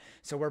Miramar.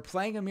 So we're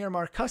playing a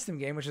Miramar custom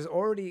game, which is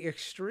already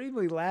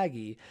extremely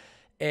laggy.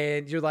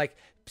 And you're like,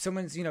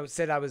 someone's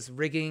said I was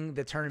rigging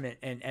the tournament,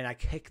 and I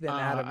kicked them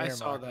out of Miramar. I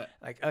saw that.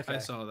 Like, okay, I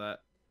saw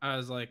that. I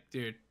was like,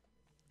 dude.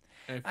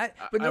 I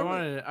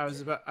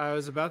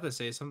was about to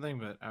say something,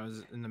 but I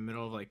was in the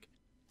middle of like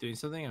doing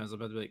something. I was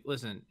about to be like,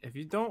 listen, if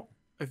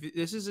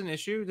this is an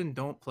issue, then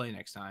don't play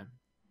next time.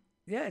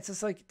 Yeah, it's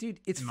just like, dude,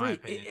 it's free.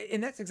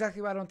 And that's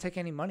exactly why I don't take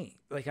any money.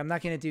 Like, I'm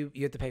not going to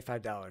you have to pay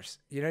 $5.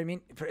 You know what I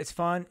mean? It's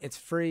fun. It's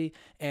free.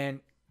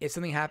 And if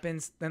something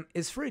happens, then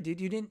it's free,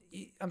 dude.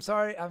 I'm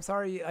sorry.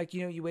 Like,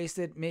 you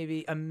wasted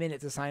maybe a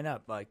minute to sign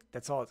up. Like,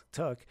 that's all it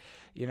took,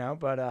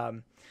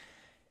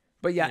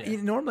 But yeah,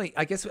 normally,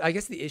 I guess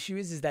the issue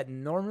is that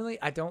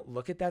normally I don't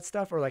look at that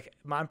stuff, or like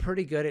I'm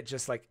pretty good at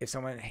just like if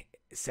someone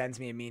sends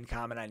me a mean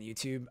comment on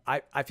YouTube,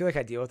 I feel like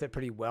I deal with it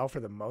pretty well for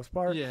the most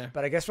part. Yeah.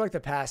 But I guess for like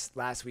the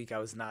last week, I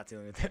was not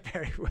dealing with it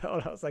very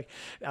well. And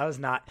I was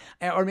not,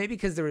 or maybe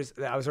because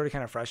I was already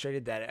kind of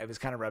frustrated that it was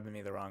kind of rubbing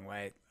me the wrong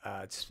way.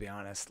 Just to be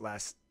honest,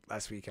 last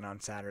week and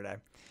on Saturday.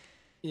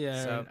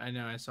 Yeah, so, I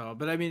know, I saw.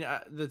 But I mean,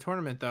 the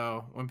tournament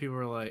though, when people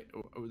were like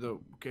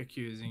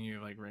accusing you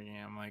of like rigging,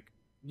 I'm like,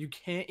 you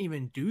can't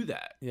even do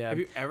that. Yeah. Have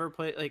you ever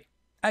played like?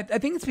 I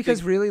think it's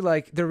because really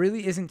like there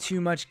really isn't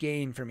too much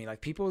gain for me. Like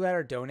people that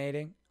are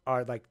donating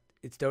are like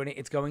it's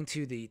going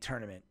to the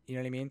tournament. You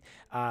know what I mean?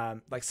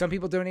 Like some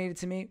people donated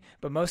to me,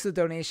 but most of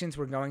the donations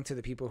were going to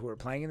the people who were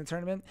playing in the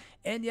tournament.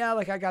 And yeah,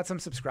 like I got some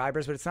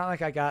subscribers, but it's not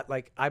like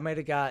I might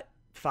have got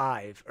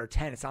 5 or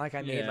 10. It's not like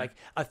I made like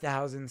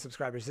 1,000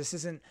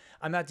 subscribers.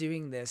 I'm not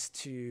doing this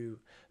to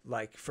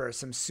like for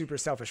some super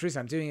selfish reason.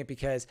 I'm doing it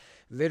because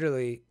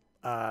literally.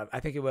 I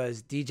think it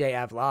was DJ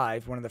Av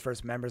Live, one of the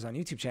first members on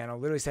YouTube channel,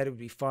 literally said it would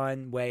be a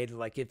fun way to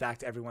like give back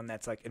to everyone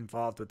that's like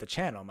involved with the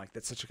channel. I'm like,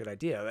 that's such a good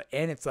idea.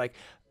 And it's like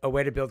a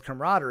way to build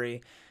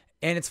camaraderie.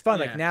 And it's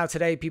fun. Yeah. Like now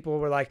today, people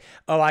were like,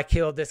 oh, I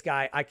killed this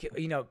guy.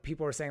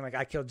 People were saying like,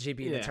 I killed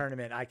GB in the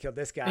tournament. I killed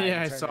this guy.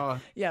 Yeah, I saw.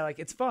 Yeah, like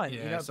it's fun.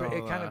 Yeah, but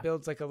it kind of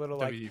builds like a little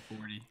like WD-40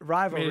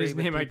 rivalry. Made his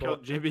name, I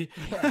killed GB.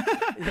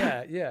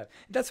 Yeah.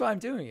 That's why I'm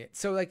doing it.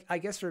 So like, I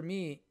guess for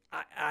me,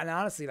 and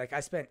honestly, like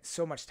I spent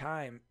so much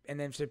time, and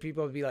then for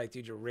people to be like,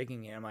 "Dude, you're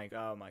rigging it," I'm like,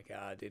 "Oh my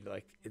god, dude!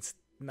 Like it's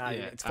not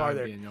even. It's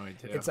farther.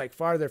 It's like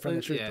farther from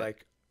the truth." Yeah.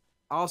 Like,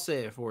 I'll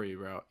say it for you,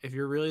 bro. If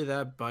you're really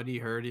that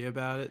buddy-hurdy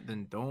about it,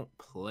 then don't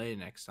play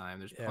next time.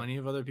 There's plenty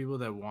of other people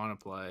that want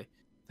to play,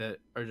 that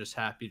are just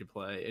happy to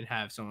play and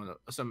have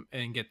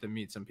and get to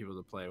meet some people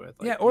to play with.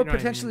 Like, or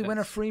potentially win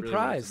a free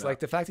prize.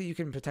 Like the fact that you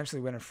can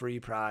potentially win a free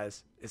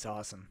prize is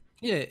awesome.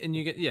 Yeah, and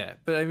you get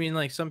but I mean,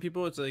 like some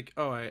people, it's like,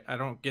 oh, I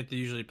don't get to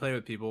usually play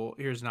with people.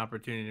 Here's an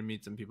opportunity to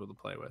meet some people to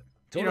play with.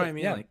 Totally. You know what I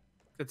mean? Yeah. Like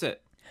that's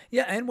it.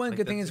 Yeah, and one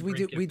good thing is we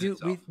do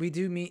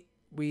meet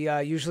we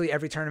usually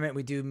every tournament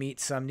we do meet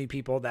some new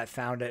people that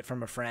found it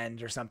from a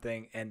friend or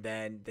something, and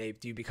then they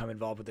do become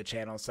involved with the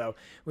channel. So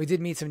we did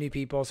meet some new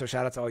people. So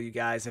shout out to all you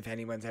guys if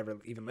anyone's ever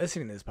even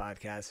listening to this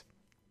podcast.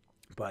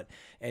 But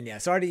and yeah,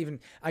 sorry to even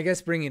I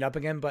guess bring it up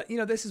again, but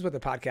this is what the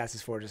podcast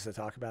is for, just to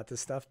talk about this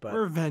stuff. But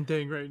we're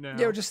venting right now.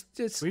 Yeah,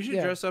 we should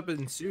dress up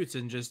in suits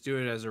and just do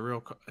it as a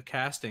real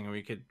casting, and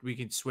we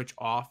could switch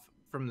off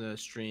from the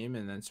stream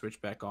and then switch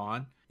back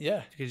on. Yeah,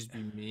 it could just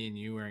be me and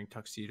you wearing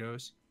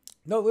tuxedos.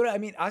 No, literally, I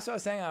mean, that's what I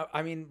was saying.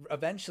 I mean,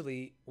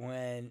 eventually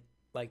when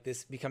like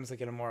this becomes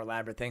like a more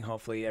elaborate thing,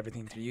 hopefully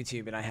everything through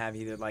YouTube, and I have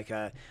either like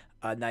a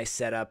nice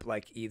setup,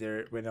 like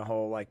either in a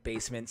whole like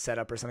basement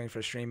setup or something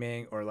for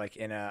streaming, or like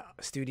in a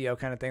studio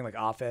kind of thing, like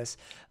office,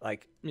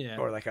 like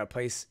or like a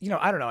place,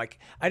 I don't know, like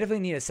I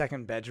definitely need a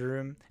second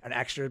bedroom, an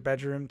extra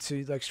bedroom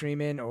to like stream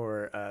in,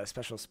 or a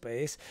special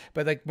space.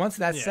 But like once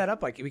that's set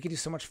up, like we could do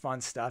so much fun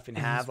stuff and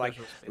have well,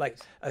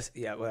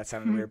 that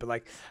sounded weird, but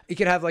like you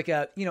could have like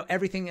a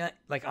everything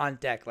like on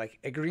deck, like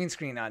a green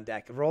screen on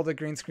deck, roll the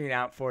green screen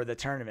out for the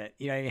tournament,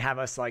 you have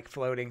us like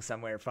floating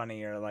somewhere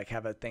funny, or like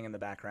have a thing in the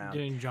background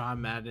doing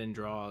John Madden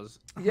draws.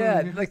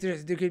 Yeah, like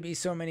there could be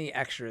so many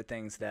extra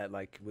things that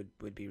like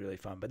would be really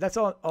fun. But that's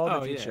all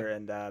the future,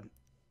 and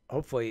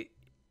hopefully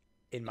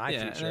in my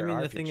future. And I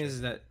mean, the thing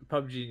is that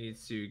PUBG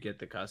needs to get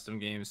the custom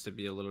games to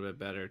be a little bit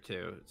better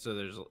too. So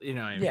there's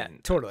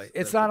totally.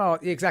 It's not all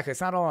exactly.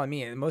 It's not all on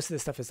me. And most of the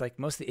stuff is like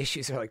most of the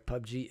issues are like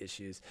PUBG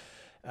issues.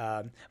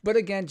 But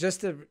again,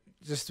 just to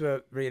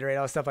reiterate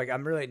all the stuff, like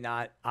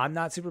I'm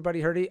not super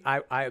buddy hurty.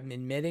 I'm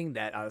admitting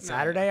that on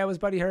Saturday I was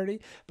buddy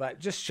hurty, but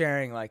just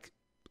sharing like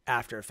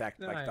after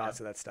effect thoughts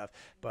of that stuff.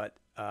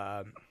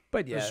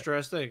 But yeah, the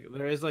stress,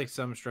 there is like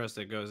some stress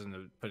that goes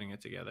into putting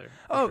it together.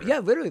 Yeah,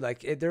 literally,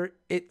 like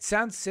it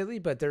sounds silly,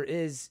 but there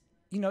is,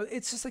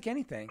 it's just like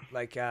anything,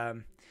 like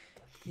there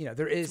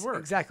is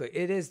exactly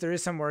there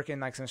is some work and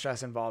like some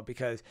stress involved,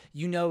 because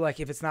like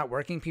if it's not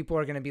working, people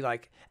are gonna be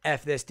like,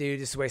 F this dude,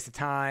 just a waste of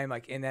time,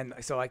 like, and then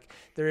so like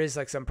there is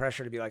like some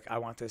pressure to be like, I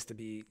want this to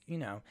be,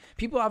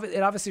 people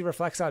it obviously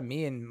reflects on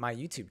me and my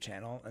YouTube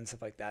channel and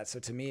stuff like that. So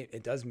to me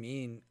it does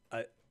mean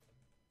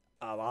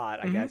a lot,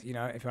 I guess, if you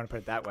want to put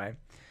it that way.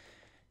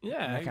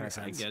 Yeah, that kind of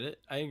sense. I get it.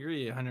 I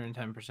agree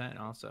 110%.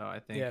 Also, I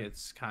think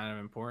it's kind of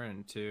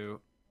important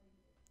to.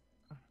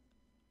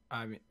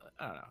 I mean,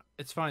 I don't know.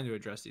 It's fine to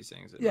address these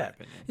things, in my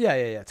opinion.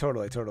 Yeah.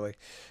 Totally.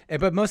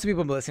 But most of the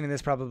people listening to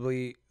this,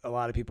 probably a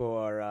lot of people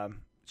are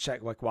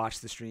watch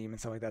the stream and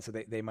stuff like that. So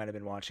they might have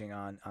been watching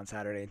on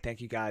Saturday. And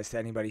thank you guys to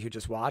anybody who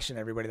just watched and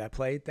everybody that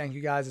played. Thank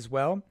you guys as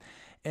well.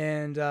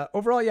 And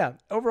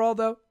overall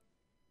though,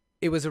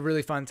 it was a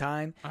really fun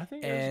time. I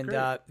think it was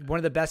great. One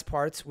of the best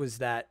parts was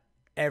that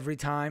every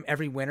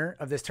winner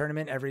of this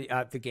tournament,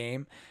 the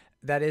game,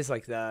 that is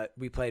like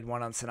we played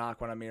one on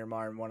Sanhok, one on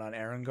Miramar, and one on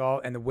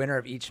Erangel, and the winner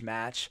of each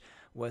match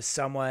was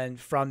someone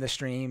from the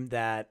stream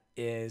that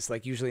is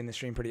like usually in the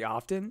stream pretty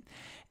often.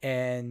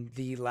 And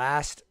the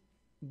last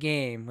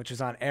game, which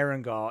was on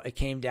Erangel, it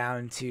came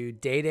down to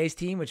Day Day's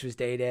team, which was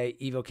Day Day,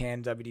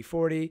 EvoCan,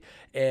 WD40,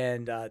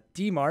 and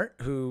D-Mart,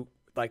 who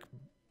like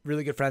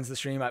really good friends of the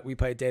stream. We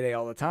played Day Day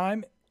all the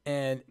time.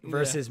 And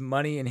versus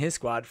Money and his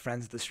squad,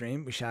 friends of the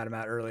stream. We shouted him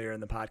out earlier in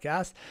the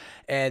podcast.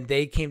 And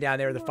they came down.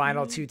 They were the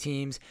final two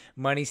teams.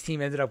 Money's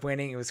team ended up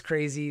winning. It was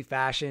crazy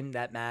fashion,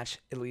 that match,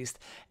 at least.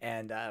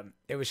 And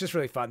it was just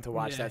really fun to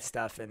watch that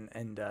stuff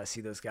and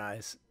see those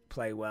guys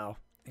play well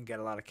and get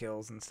a lot of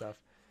kills and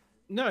stuff.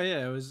 No,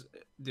 yeah, it was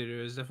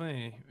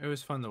definitely, it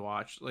was fun to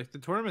watch. Like the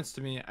tournaments,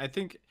 to me, I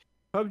think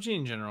PUBG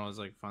in general is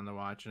like fun to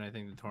watch, and I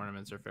think the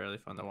tournaments are fairly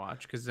fun to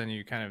watch because then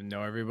you kind of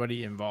know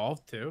everybody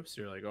involved too.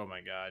 So you're like, oh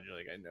my god, you're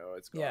like, I know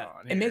what's going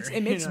on. It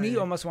makes me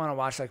almost want to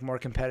watch like more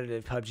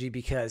competitive PUBG,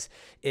 because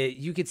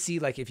you could see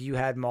like if you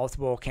had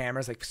multiple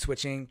cameras like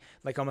switching,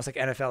 like almost like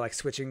NFL, like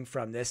switching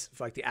from this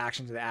like the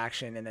action to the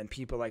action, and then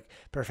people like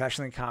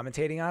professionally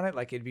commentating on it.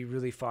 Like it'd be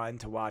really fun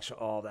to watch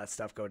all that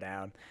stuff go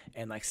down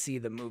and like see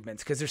the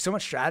movements, because there's so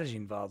much strategy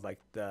involved, like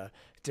the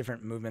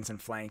different movements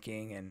and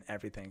flanking and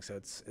everything. So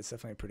it's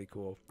definitely pretty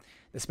cool.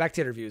 The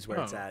spectator view is where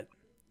it's at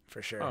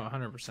for sure.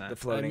 100%. The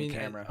floating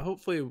camera.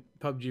 Hopefully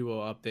PUBG will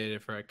update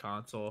it for a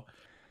console.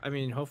 I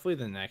mean, hopefully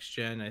the next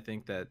gen. I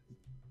think that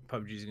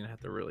PUBG is gonna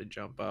have to really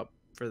jump up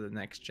for the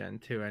next gen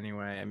too.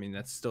 Anyway, I mean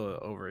that's still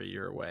over a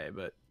year away,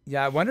 but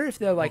yeah, I wonder if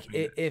they're like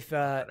if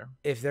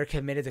they're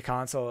committed to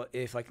console,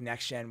 if like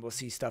next gen we'll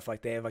see stuff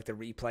like they have like the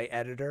replay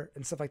editor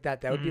and stuff like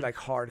that. That would be like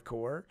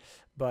hardcore.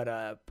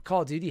 But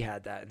Call of Duty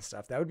had that and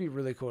stuff. That would be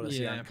really cool to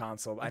see on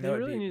console. I know they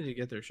really need to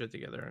get their shit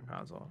together on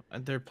console,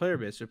 and their player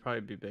base would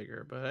probably be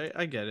bigger. But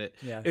I get it.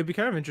 Yeah, it'd be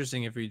kind of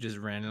interesting if we just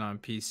ran it on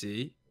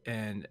PC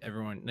and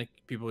everyone, like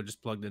people,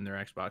 just plugged in their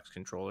Xbox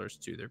controllers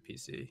to their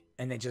PC,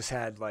 and they just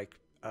had like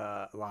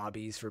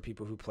lobbies for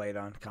people who played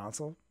on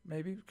console,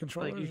 maybe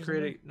controllers. Like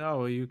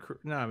you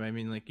I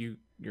mean like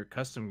your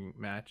custom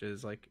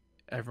matches, like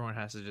everyone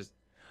has to just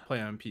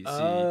play on PC.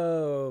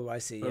 Oh, I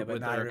see. Yeah, but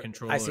with not their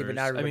controllers. I see, but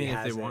not everybody if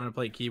has they want to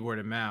play keyboard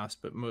and mouse,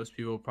 but most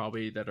people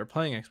probably that are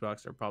playing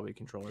Xbox are probably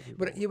controller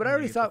people. But I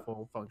already thought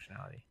full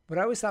functionality. What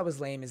I always thought was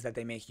lame is that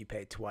they make you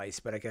pay twice,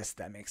 but I guess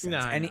that makes sense.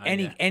 No,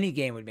 any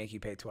game would make you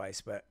pay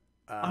twice, but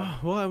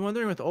well, I'm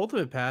wondering with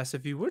Ultimate Pass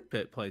if you would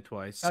play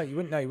twice. Oh, you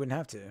wouldn't. No, you wouldn't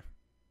have to.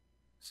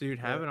 So you'd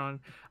have it on.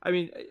 I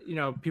mean,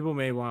 people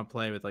may want to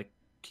play with like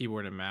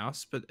keyboard and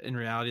mouse, but in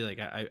reality, like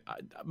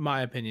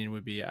my opinion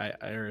would be,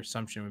 our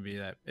assumption would be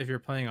that if you're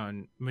playing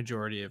on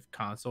majority of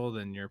console,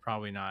 then you're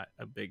probably not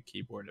a big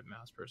keyboard and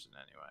mouse person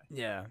anyway.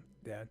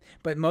 Yeah.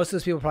 But most of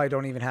those people probably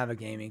don't even have a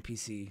gaming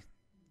PC.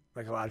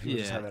 Like a lot of people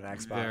just have an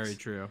Xbox. Very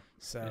true.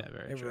 So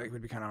very true. It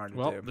would be kind of hard to do.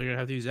 Well, do. they're gonna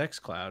have to use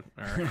xCloud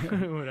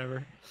or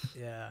whatever.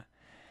 Yeah.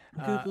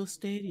 Google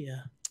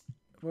Stadia.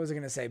 What was I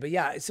gonna say? But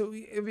yeah, so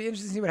it'd be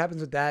interesting to see what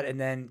happens with that. And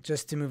then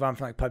just to move on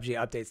from like PUBG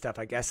update stuff,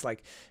 I guess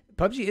like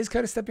PUBG is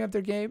kind of stepping up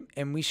their game,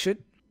 and we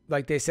should,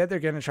 like they said, they're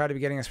gonna try to be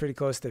getting us pretty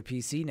close to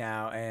PC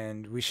now,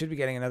 and we should be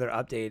getting another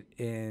update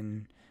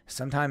in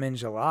sometime in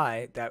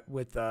July that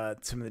with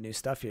some of the new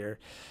stuff here.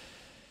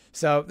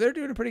 So they're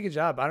doing a pretty good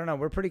job. I don't know.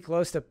 We're pretty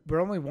close to. We're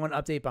only one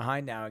update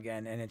behind now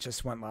again, and it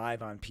just went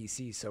live on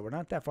PC, so we're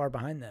not that far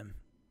behind them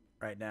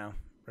right now.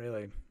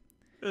 Really,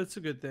 it's a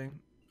good thing,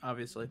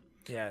 obviously.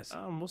 Yes.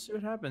 We'll see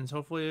what happens.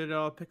 Hopefully it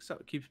all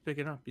keeps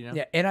picking up,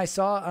 Yeah, and I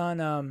saw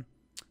on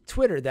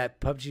Twitter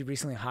that PUBG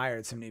recently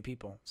hired some new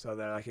people, so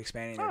they're like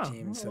expanding their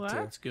team and stuff too.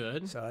 That's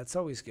good. So that's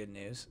always good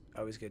news.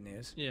 Always good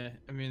news. Yeah,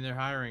 I mean they're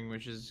hiring,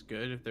 which is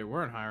good. If they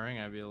weren't hiring,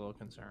 I'd be a little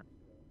concerned.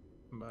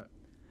 But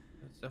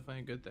that's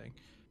definitely a good thing.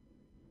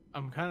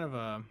 I'm kind of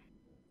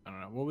I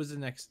don't know. What was the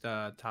next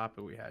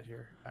topic we had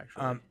here,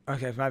 actually?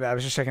 Okay, my bad. I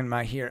was just checking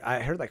my here. I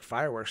heard like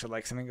fireworks or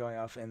like something going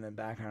off in the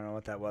background. I don't know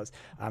what that was.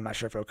 I'm not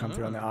sure if it'll come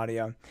through on the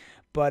audio.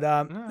 But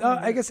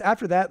I guess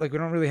after that, like we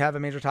don't really have a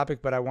major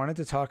topic, but I wanted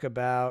to talk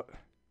about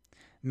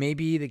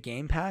maybe the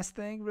Game Pass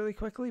thing really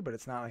quickly, but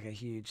it's not like a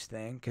huge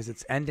thing because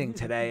it's ending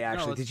today,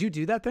 actually. Did you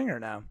do that thing or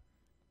no?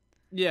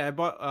 Yeah, I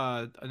bought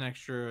an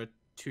extra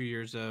 2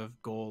 years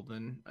of gold,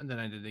 and then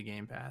I did the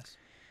Game Pass.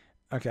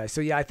 Okay,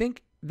 so yeah, I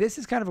think this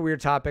is kind of a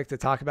weird topic to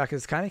talk about because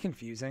it's kind of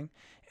confusing.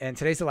 And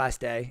today's the last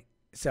day.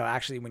 So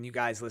actually, when you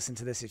guys listen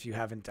to this, if you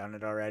haven't done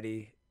it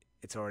already,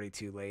 it's already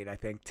too late. I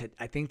think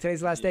today's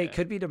the last day. It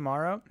could be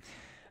tomorrow.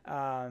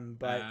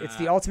 But it's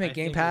the Ultimate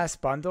Game Pass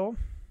bundle.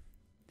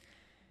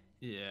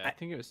 Yeah, I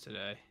think it was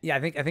today. Yeah, I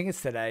think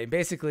it's today.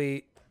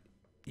 Basically,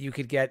 you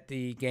could get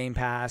the Game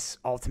Pass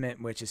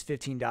Ultimate, which is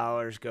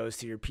 $15, goes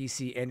to your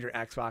PC and your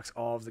Xbox,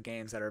 all of the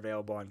games that are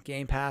available on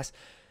Game Pass.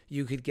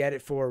 You could get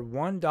it for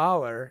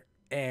 $1,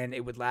 and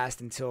it would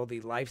last until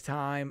the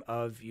lifetime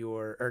of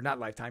your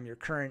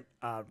current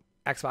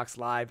Xbox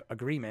Live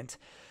agreement.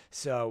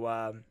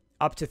 So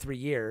up to 3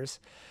 years.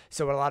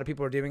 So what a lot of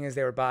people are doing is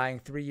they were buying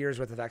 3 years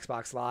worth of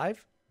Xbox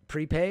Live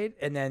prepaid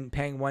and then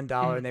paying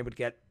 $1 and they would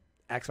get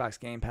Xbox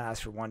Game Pass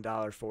for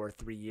 $1 for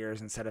 3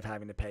 years instead of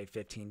having to pay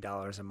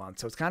 $15 a month.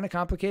 So it's kind of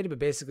complicated, but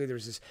basically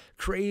there's this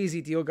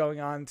crazy deal going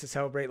on to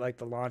celebrate like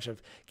the launch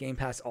of Game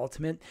Pass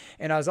Ultimate.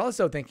 And I was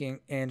also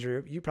thinking,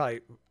 Andrew,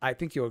 I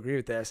think you'll agree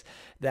with this,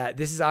 that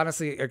this is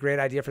honestly a great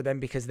idea for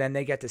them because then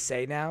they get to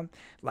say now,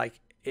 like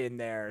in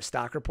their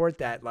stock report,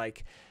 that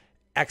like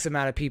X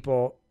amount of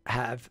people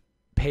have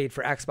paid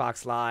for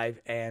Xbox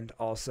Live and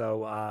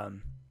also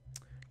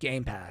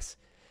Game Pass.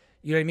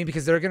 You know what I mean?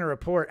 Because they're going to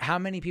report how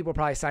many people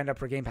probably signed up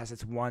for Game Pass.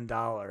 It's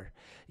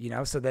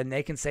 $1, So then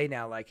they can say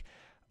now like,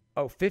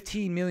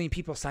 15 million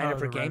people signed up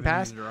for Game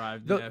Pass.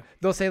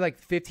 They'll say like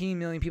 15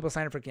 million people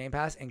signed up for Game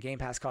Pass and Game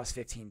Pass costs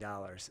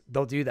 $15.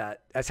 They'll do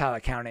that. That's how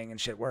accounting and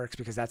shit works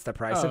because that's the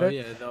price of it.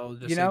 Yeah, they'll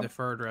just say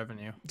deferred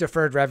revenue.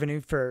 Deferred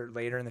revenue for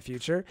later in the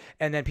future.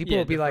 And then people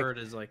will be like,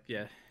 is like,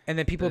 yeah. And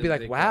then people will be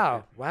like,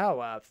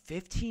 wow,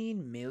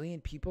 15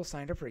 million people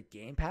signed up for a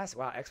Game Pass.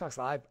 Wow,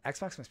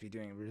 Xbox must be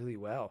doing really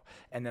well.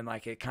 And then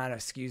like it kind of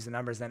skews the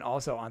numbers. Then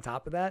also on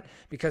top of that,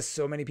 because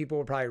so many people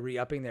were probably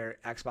re-upping their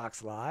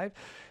Xbox Live,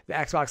 the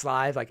Xbox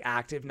Live like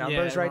active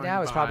numbers right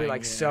now is probably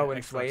like so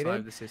inflated. Xbox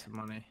Live to save some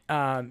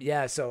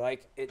money. So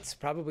like it's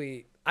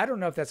probably, I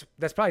don't know if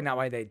that's probably not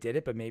why they did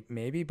it, but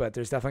maybe, but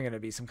there's definitely going to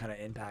be some kind of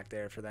impact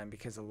there for them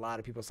because a lot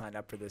of people signed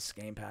up for this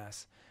Game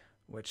Pass,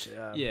 which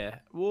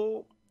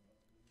well,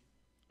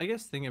 I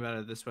guess thinking about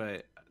it this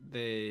way,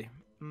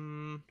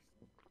 and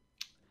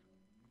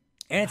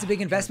it's a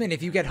big investment.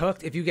 If you get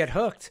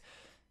hooked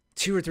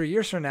 2 or 3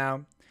 years from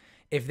now,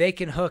 if they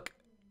can hook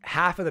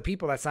half of the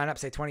people that sign up,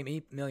 say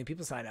 20 million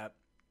people sign up,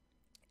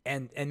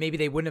 and maybe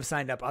they wouldn't have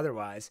signed up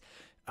otherwise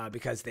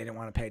because they didn't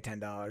want to pay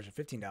 $10 or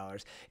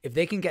 $15. If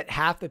they can get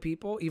half the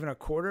people, even a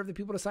quarter of the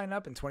people to sign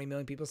up, and 20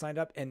 million people signed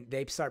up, and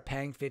they start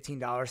paying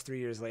 $15 3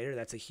 years later,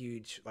 that's a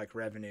huge like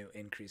revenue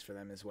increase for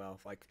them as well.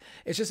 Like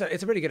it's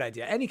a pretty good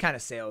idea. Any kind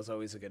of sale is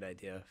always a good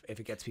idea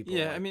if it gets people.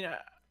 Yeah, I mean,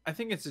 I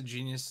think it's a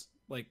genius.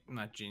 Like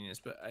not genius,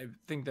 but I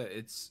think that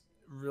it's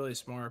really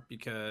smart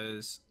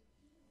because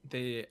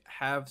they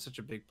have such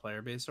a big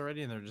player base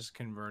already, and they're just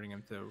converting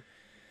them to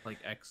like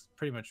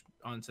pretty much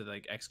onto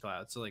like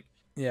xCloud. So like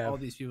all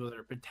these people that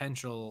are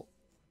potential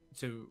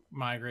to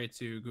migrate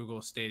to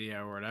Google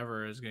Stadia or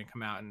whatever is going to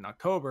come out in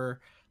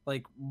October,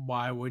 like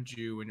why would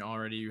you when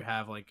already you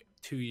have like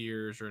 2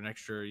 years or an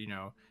extra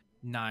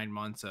 9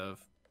 months of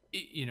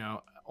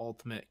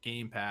ultimate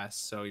Game Pass,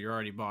 so you're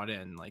already bought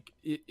in, like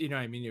you know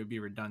what I mean? It would be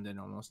redundant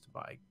almost to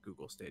buy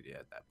Google Stadia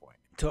at that point.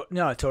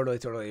 No, totally.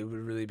 It would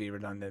really be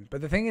redundant.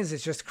 But the thing is,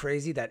 it's just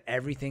crazy that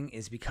everything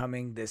is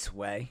becoming this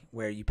way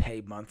where you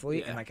pay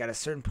monthly. And like at a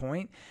certain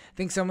point, I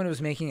think someone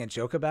was making a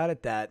joke about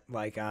it that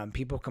like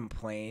people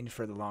complained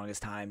for the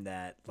longest time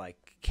that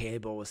like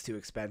cable was too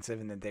expensive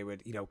and that they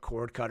would,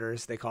 cord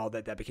cutters, they called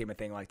it. That became a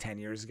thing like 10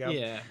 years ago.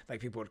 Yeah. Like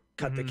people would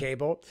cut the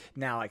cable.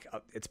 Now like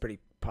it's pretty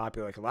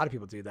popular, like a lot of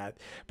people do that,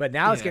 but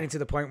now it's getting to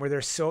the point where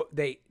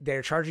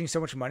they're charging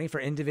so much money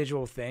for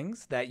individual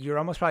things that you're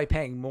almost probably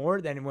paying more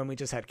than when we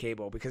just had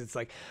cable, because it's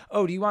like,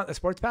 oh, do you want the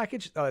sports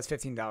package? Oh, that's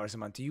 $15 a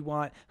month. Do you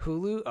want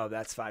Hulu? Oh,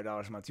 that's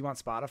 $5 a month. Do you want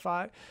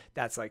Spotify?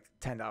 That's like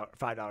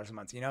 $5 a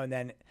month, and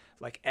then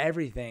like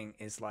everything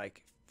is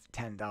like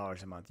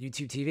 $10 a month.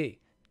 YouTube TV,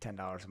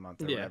 $10 a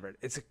month or whatever.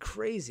 It's a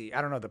crazy,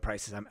 I don't know the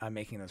prices, I'm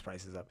making those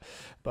prices up,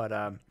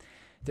 but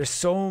there's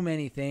so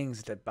many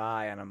things to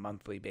buy on a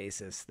monthly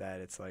basis that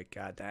it's like,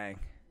 god dang.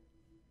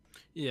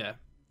 Yeah.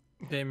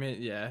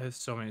 There's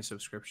so many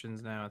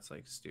subscriptions now. It's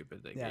like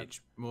stupid. Like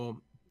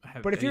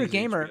but if you're a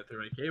gamer, the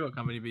right cable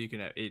company, but you can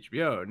have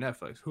HBO,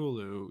 Netflix,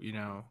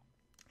 Hulu,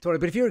 Totally.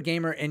 But if you're a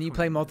gamer and you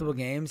play multiple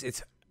games,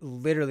 it's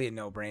literally a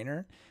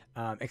no-brainer.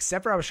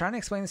 Except for I was trying to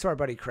explain this to our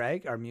buddy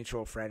Craig, our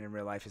mutual friend in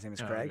real life. His name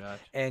is Craig,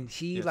 and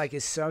he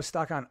is so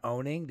stuck on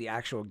owning the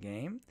actual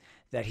game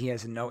that he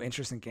has no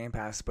interest in Game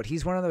Pass. But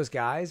he's one of those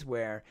guys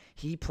where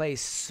he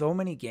plays so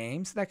many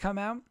games that come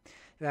out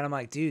that I'm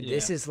like, dude,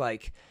 this is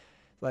like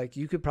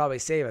you could probably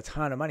save a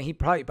ton of money. He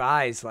probably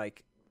buys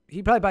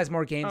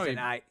more games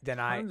than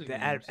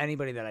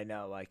anybody that I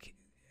know, like,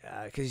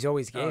 because he's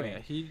always gaming. Oh, yeah.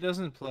 He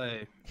doesn't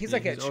play. He's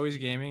always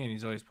gaming, and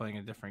he's always playing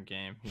a different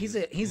game. He's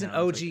an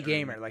OG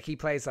gamer. Like he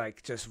plays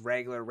like just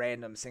regular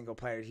random single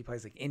player. He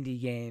plays like indie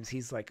games.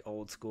 He's like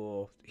old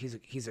school.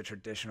 He's a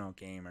traditional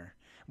gamer.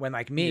 When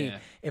like me,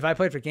 if I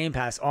played for Game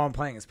Pass, all I'm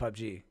playing is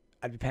PUBG.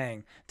 I'd be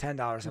paying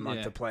 $10 a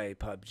month to play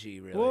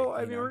PUBG. Really? Well,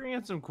 I mean, we're gonna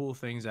get some cool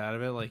things out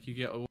of it. Like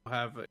we'll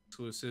have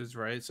exclusives,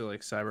 right? So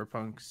like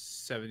Cyberpunk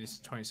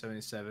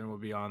 2077 will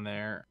be on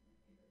there.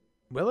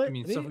 Will it? I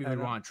mean, stuff we would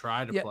want to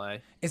try to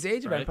play. Is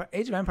Age of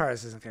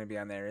Empires isn't going to be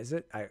on there, is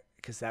it?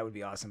 Because that would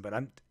be awesome.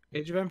 But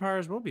Age of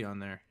Empires will be on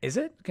there. Is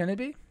it going to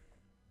be?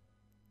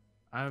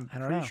 I'm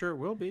pretty sure it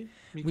will be,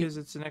 because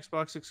it's an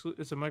Xbox exclusive.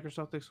 It's a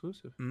Microsoft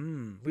exclusive.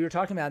 We were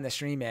talking about in the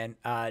stream, man.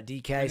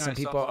 DK, some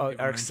people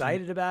are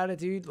excited about it,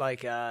 dude.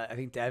 Like I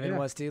think Devin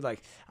was too.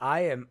 Like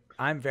I'm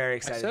very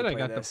excited. I said I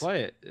got to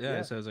play it.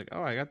 Yeah, so I was like,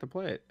 oh, I got to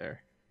play it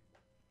there.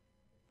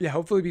 Yeah,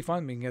 hopefully it'll be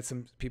fun. We can get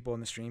some people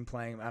in the stream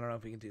playing. I don't know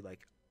if we can do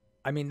like.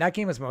 I mean, that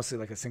game was mostly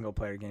like a single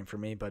player game for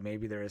me, but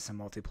maybe there is some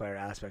multiplayer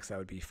aspects that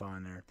would be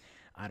fun, or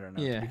I don't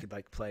know. Yeah. We could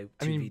like play 2v2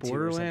 I mean,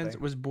 Borderlands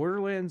was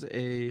Borderlands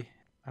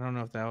I don't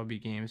know if that would be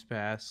Games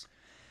Pass.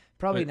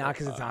 Probably not,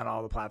 because it's on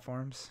all the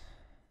platforms.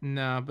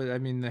 No, but I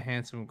mean, the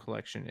Handsome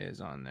Collection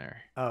is on there.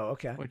 Oh,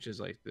 okay. Which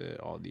is like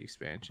all the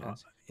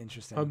expansions.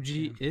 Interesting.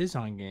 PUBG is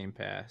on Game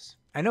Pass.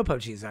 I know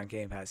PUBG is on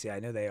Game Pass. Yeah, I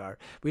know they are.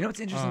 But you know what's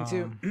interesting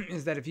too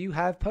is that if you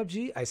have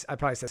PUBG, I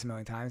probably said this a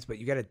million times, but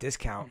you get a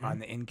discount on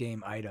the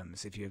in-game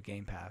items if you have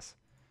Game Pass.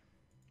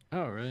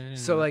 Oh, really?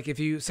 So like if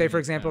you say, for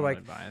example,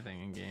 like buy a thing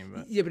in game,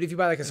 but but if you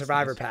buy like a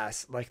Survivor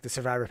Pass, like the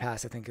Survivor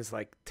Pass, I think is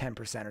like 10%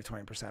 or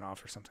 20%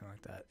 off or something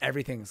like that.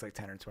 Everything's like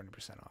 10 or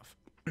 20% off.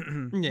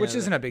 Which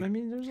isn't a big. I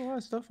mean, there's a lot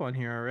of stuff on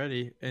here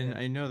already, and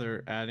I know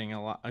they're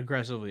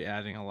aggressively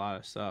adding a lot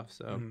of stuff.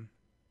 So,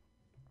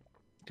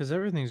 because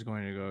everything's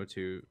going to go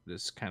to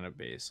this kind of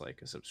base,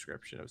 like a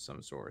subscription of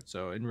some sort.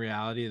 So in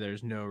reality,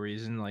 there's no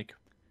reason, like,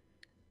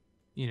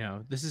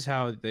 this is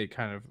how they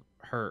kind of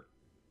hurt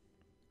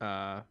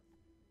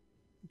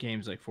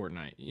games like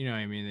Fortnite. You know what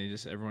I mean?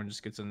 Everyone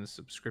just gets on the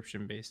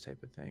subscription based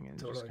type of thing and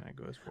just kind of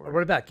goes for it.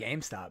 What about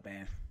GameStop,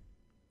 man?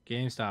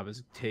 GameStop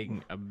is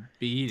taking a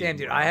beating. Damn,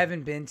 dude, I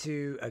haven't been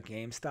to a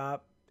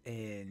GameStop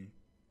in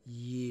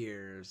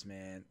years,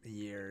 man.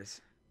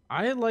 Years.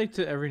 I like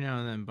to every now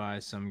and then buy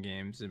some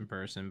games in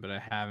person, but I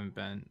haven't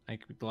been.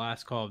 Like the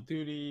last Call of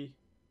Duty,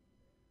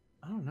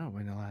 I don't know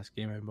when the last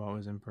game I bought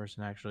was in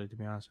person, actually, to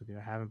be honest with you.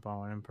 I haven't bought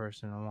one in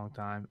person in a long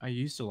time. I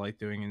used to like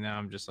doing it, now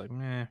I'm just like,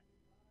 meh.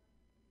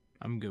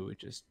 I'm good with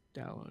just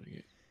downloading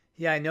it.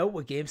 Yeah, I know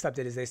what GameStop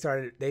did is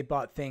they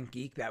bought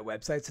ThinkGeek, that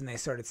website, and they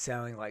started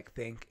selling like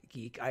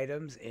ThinkGeek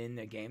items in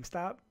the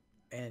GameStop.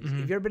 And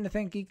have you ever been to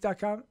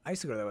ThinkGeek.com? I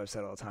used to go to that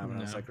website all the time when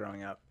I was like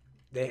growing up.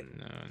 No,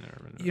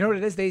 never been. You know what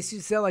it is? They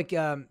sell like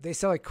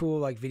cool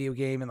like video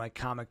game and like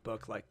comic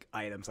book like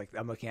items. Like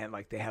I'm looking at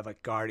like they have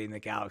like Guardian of the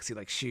Galaxy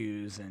like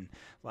shoes and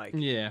like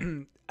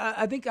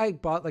I think I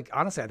bought like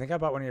honestly I think I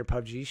bought one of your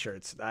PUBG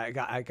shirts. I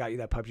got you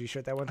that PUBG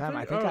shirt that one time.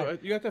 I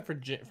think you got that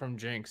from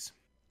Jinx.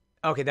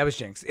 Okay, that was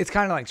Jinx. It's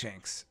kind of like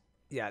Jinx.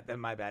 Yeah,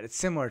 my bad. It's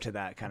similar to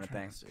that kind of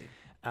thing.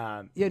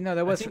 Yeah, no,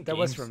 that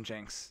was from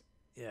Jinx.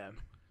 Yeah.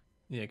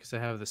 Yeah, because I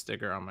have the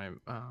sticker on my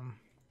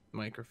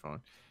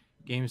microphone.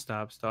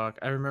 GameStop stock.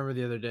 I remember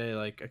the other day,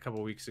 like a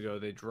couple weeks ago,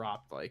 they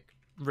dropped like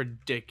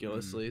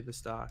ridiculously. The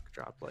stock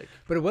dropped like.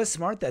 But it was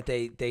smart that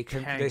they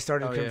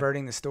started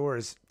converting the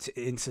stores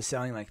into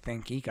selling like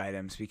Think Geek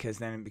items, because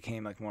then it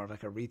became like more of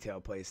like a retail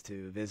place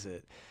to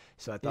visit.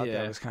 So I thought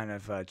that was kind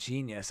of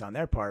genius on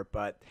their part.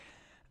 But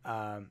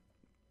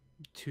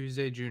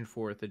Tuesday, June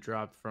 4th, it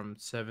dropped from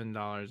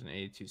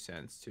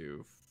 $7.82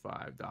 to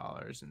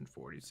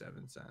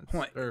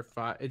 $5.47. Or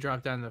it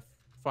dropped down to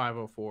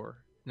 $5.04.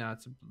 Now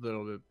it's a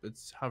little bit.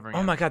 It's hovering.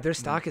 Oh my god, their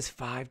stock is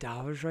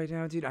 $5 right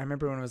now, dude. I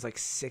remember when it was like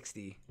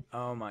 60.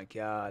 Oh my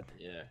god.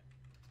 Yeah.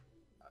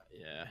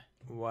 Yeah.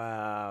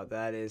 Wow,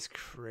 that is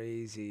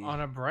crazy. On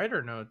a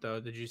brighter note,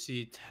 though, did you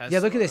see Tesla? Yeah,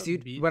 look at this,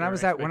 dude. When I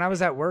was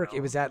at work, it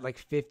was at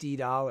like $50,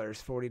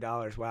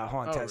 $40. Wow,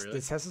 hold on. Really?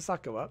 Did Tesla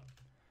stock go up?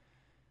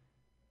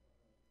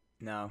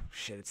 No,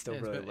 shit, it's still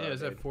really low. It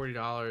was at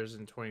 $40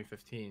 in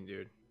 2015,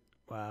 dude.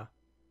 Wow.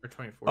 Or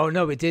 2014. Oh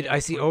no, it did. I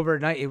see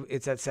overnight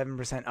it's at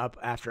 7% up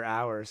after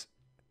hours.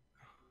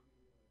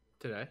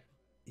 Today?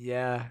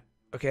 Yeah.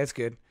 Okay, that's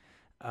good.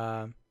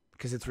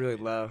 Because it's really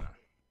low.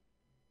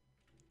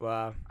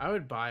 Wow. I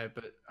would buy it,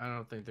 but I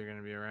don't think they're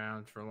gonna be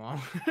around for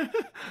long.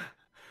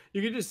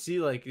 You could just see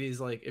like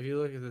these, like if you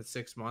look at the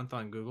 6 month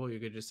on Google, you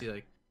could just see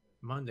like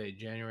Monday,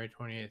 January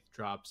 28th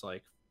drops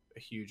like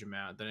a huge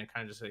amount. Then it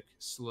kind of just like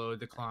slow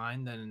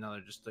decline, then another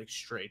just like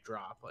straight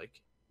drop,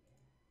 like.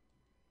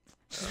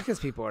 Just because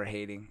people are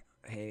hating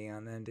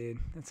on them, dude.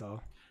 That's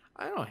all.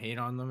 I don't hate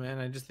on them, man.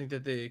 I just think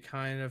that they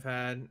kind of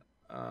had.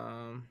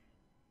 I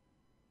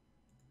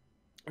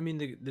mean,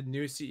 the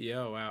new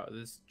CEO out.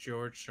 This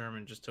George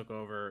Sherman just took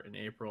over in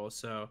April,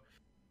 so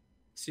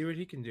see what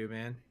he can do,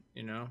 man.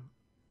 You know.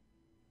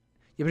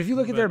 Yeah, but if you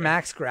look at their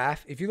max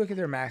graph, if you look at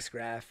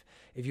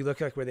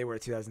like where they were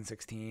in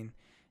 2016,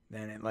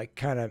 then it like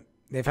kind of.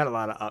 They've had a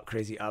lot of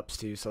crazy ups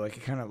too, so like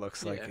it kind of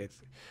looks like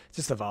it's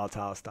just a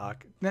volatile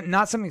stock,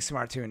 not something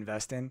smart to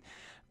invest in.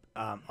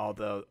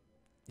 Although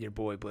your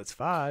boy Blitz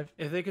 5,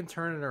 if they can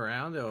turn it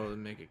around, they'll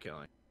make a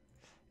killing.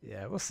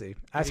 Yeah, we'll see.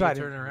 That's why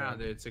turn it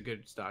around. It's a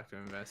good stock to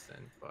invest in,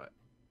 but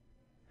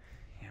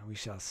yeah, we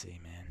shall see,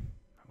 man.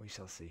 We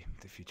shall see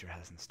what the future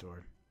has in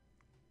store.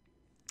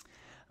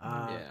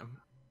 Yeah.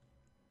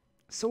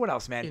 So what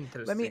else, man?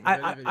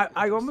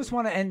 I almost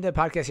want to end the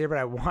podcast here, but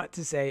I want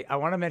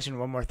to mention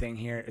one more thing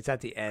here. It's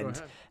at the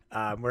end.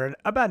 We're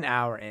about an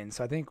hour in,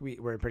 so I think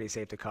we're pretty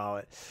safe to call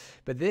it.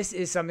 But this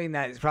is something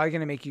that is probably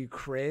going to make you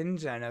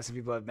cringe. I know some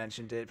people have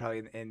mentioned it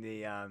probably in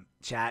the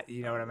chat.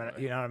 You know what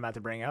I'm about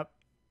to bring up?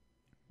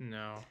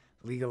 No.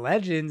 League of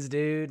Legends,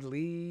 dude.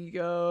 League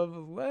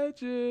of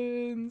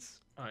Legends.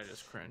 I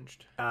just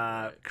cringed.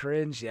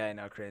 Cringe. Yeah, I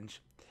know,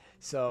 cringe.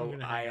 So I'm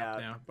gonna hang up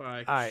now.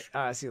 Bye. All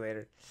right. See you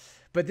later.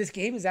 But this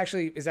game is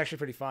actually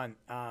pretty fun.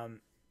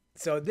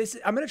 So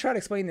I'm gonna try to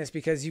explain this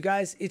because you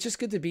guys, it's just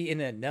good to be in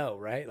the know,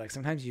 right? Like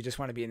sometimes you just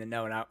want to be in the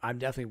know, and I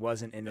definitely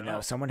wasn't in the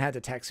know. Someone had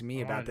to text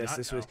me about this.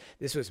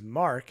 This was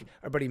Mark.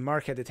 Our buddy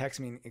Mark had to text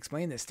me and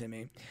explain this to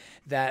me,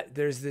 that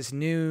there's this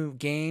new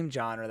game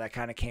genre that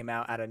kind of came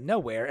out of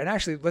nowhere. And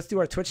actually, let's do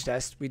our Twitch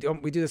test. We do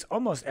this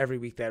almost every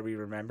week that we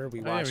remember.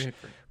 We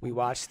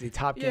watch the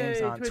top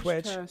games on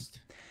Twitch.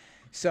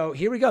 So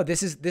here we go.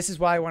 This is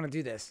why I want to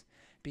do this,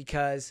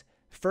 because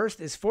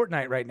first is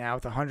Fortnite right now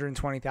with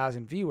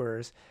 120,000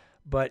 viewers,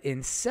 but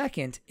in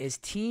second is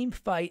Team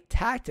Fight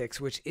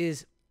Tactics, which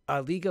is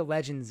a League of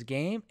Legends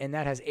game, and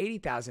that has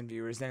 80,000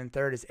 viewers. Then in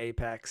third is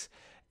Apex,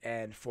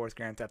 and fourth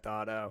Grand Theft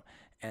Auto,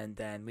 and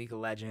then League of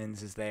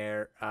Legends is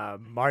there.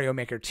 Mario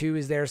Maker 2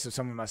 is there, so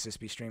someone must just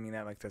be streaming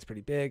that. Like that's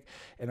pretty big,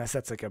 unless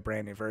that's like a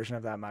brand new version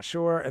of that. I'm not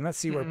sure. And let's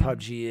see where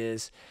PUBG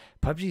is.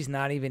 PUBG's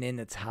not even in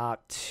the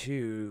top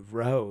 2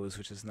 rows,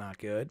 which is not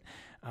good.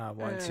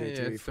 1, 2,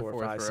 3,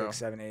 4, 5, 6,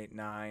 7, 8,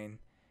 9.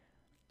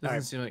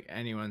 Doesn't seem like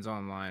anyone's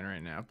online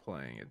right now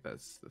playing it.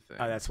 That's the thing.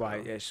 Oh, that's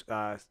why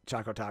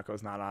Choco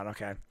Taco's not on.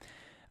 Okay.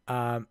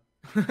 I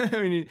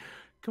mean,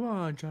 come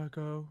on,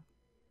 Choco.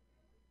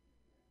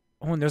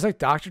 Oh, and there's like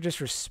Dr.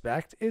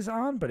 Disrespect is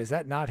on, but is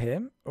that not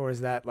him? Or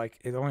is that like,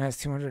 it only has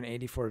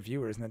 284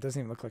 viewers and that doesn't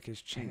even look like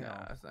his channel?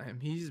 No, it's not him.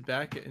 He's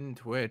back in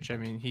Twitch. I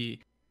mean,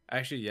 he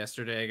actually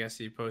yesterday, I guess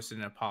he posted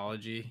an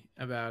apology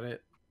about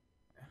it.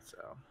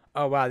 So.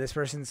 Oh, wow. This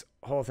person's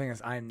whole thing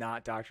is, I'm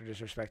not Dr.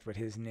 Disrespect, but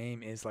his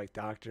name is like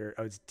Dr.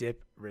 Oh, it's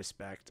Dip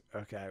Respect.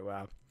 Okay,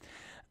 wow.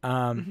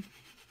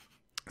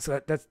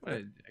 So that's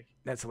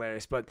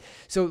hilarious. But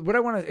so what I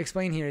want to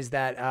explain here is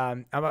that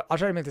I'll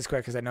try to make this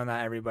quick because I know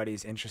not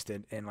everybody's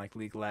interested in like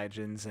League of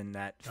Legends and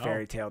that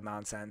fairy tale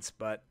nonsense.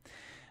 But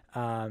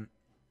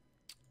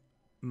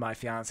my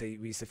fiance,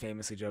 we used to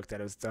famously joke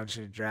that it was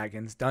Dungeons and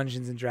Dragons,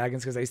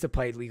 because I used to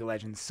play League of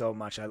Legends so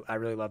much. I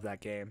really love that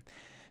game.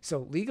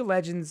 So League of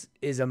Legends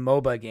is a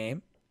MOBA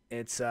game.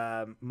 It's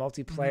a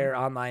multiplayer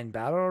online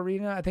battle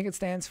arena, I think it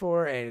stands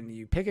for, and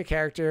you pick a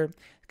character,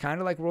 kind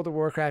of like World of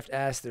Warcraft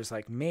S. There's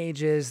like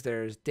mages,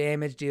 there's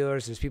damage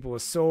dealers, there's people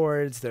with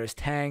swords, there's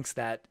tanks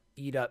that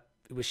eat up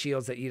with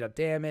shields that eat up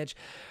damage.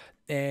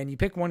 And you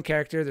pick one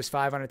character, there's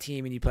 5 on a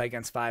team, and you play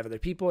against 5 other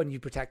people, and you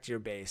protect your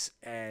base.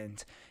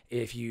 And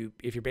if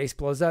your base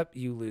blows up,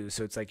 you lose.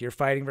 So it's like you're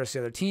fighting versus the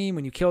other team.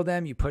 When you kill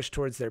them, you push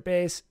towards their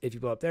base. If you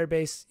blow up their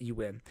base, you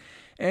win.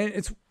 And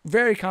it's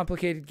very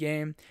complicated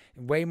game,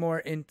 way more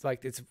in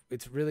like it's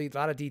really a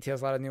lot of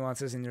details, a lot of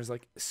nuances, and there's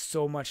like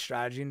so much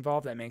strategy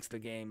involved that makes the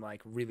game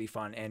like really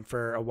fun. And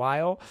for a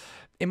while,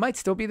 it might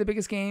still be the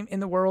biggest game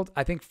in the world.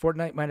 I think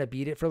Fortnite might have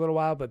beat it for a little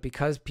while, but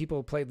because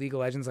people played League of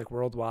Legends like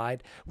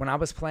worldwide, when I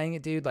was playing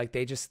it, dude, like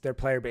their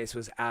player base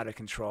was out of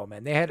control,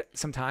 man. They had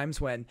some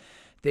times when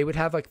they would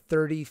have like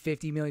 30,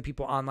 50 million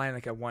people online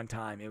like at one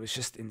time. It was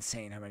just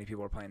insane how many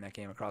people were playing that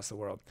game across the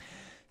world.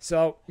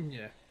 So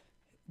yeah.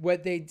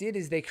 What they did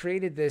is they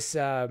created this,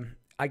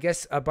 I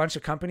guess a bunch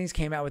of companies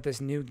came out with this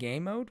new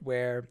game mode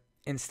where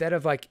instead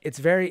of like,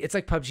 it's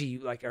like PUBG, you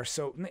like are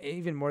so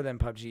even more than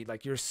PUBG,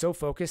 like you're so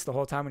focused the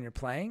whole time when you're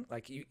playing,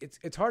 like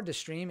it's hard to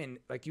stream and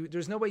like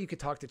there's no way you could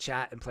talk to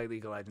chat and play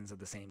League of Legends at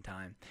the same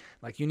time.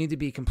 Like you need to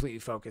be completely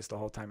focused the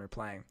whole time you're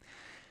playing.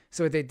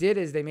 So what they did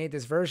is they made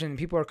this version, and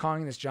people are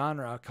calling this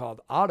genre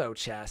called auto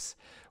chess,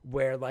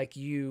 where like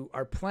you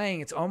are playing,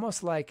 it's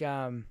almost like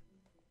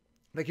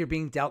you're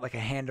being dealt like a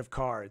hand of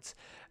cards.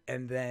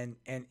 And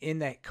in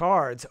that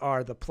cards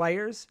are the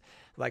players,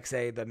 like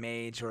say the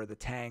mage or the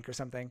tank or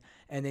something.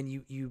 And then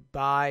you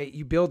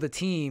build a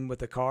team with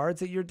the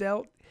cards that you're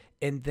dealt,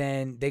 and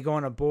then they go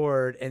on a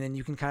board, and then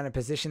you can kind of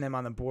position them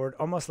on the board,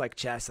 almost like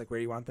chess, like where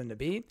you want them to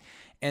be.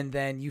 And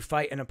then you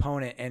fight an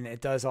opponent, and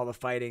it does all the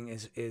fighting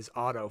is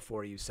auto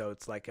for you. So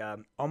it's like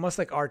almost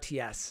like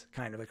RTS,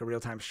 kind of like a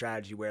real-time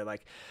strategy where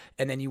like,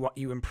 and then you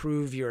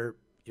improve your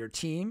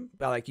team,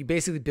 but like you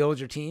basically build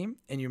your team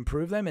and you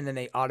improve them, and then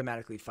they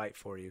automatically fight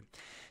for you.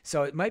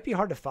 So it might be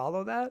hard to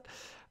follow that,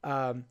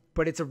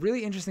 but it's a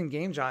really interesting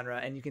game genre,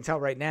 and you can tell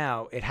right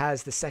now it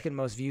has the second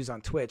most views on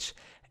Twitch,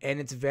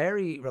 and it's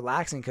very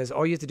relaxing because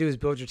all you have to do is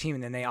build your team,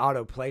 and then they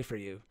auto play for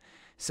you.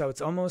 So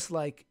it's almost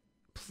like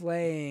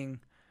playing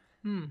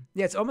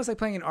it's almost like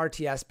playing an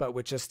RTS, but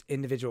with just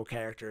individual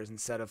characters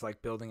instead of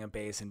like building a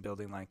base and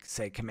building like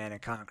say Command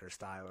and Conquer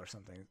style or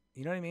something.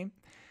 You know what I mean?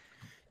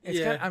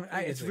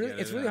 It's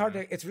really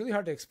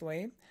hard to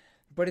explain,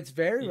 but it's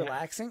very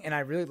relaxing, and I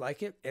really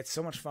like it. It's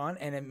so much fun,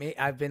 and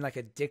I've been like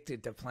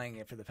addicted to playing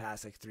it for the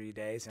past like 3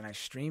 days, and I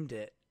streamed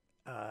it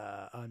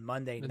on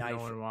Monday night.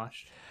 No one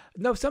watched.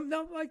 No,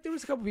 like there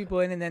was a couple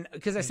people in, and then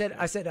because I said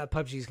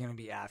PUBG is going to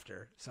be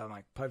after, so I'm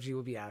like PUBG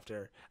will be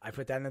after. I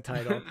put that in the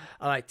title.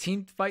 I like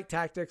team fight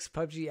tactics,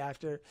 PUBG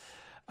after.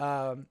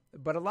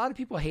 But a lot of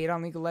people hate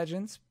on League of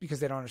Legends because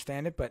they don't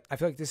understand it. But I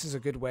feel like this is a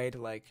good way to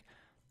like.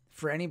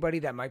 For anybody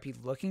that might be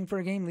looking for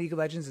a game, League of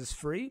Legends is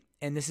free,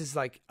 and this is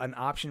like an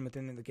option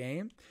within the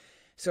game.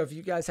 So if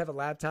you guys have a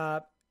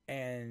laptop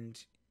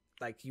and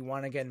like you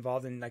want to get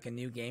involved in like a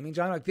new gaming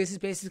genre, like this is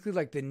basically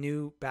like the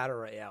new Battle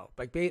Royale.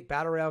 Like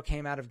Battle Royale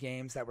came out of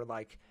games that were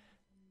like,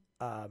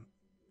 Call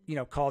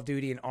of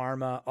Duty and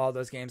Arma, all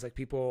those games. Like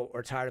people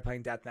were tired of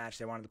playing Deathmatch.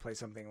 They wanted to play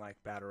something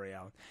like Battle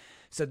Royale.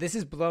 So this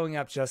is blowing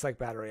up just like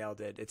Battle Royale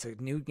did. It's a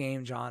new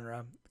game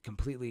genre,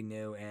 completely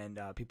new, and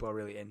people are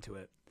really into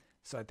it.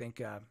 So I think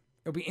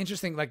it'll be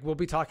interesting. Like we'll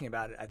be talking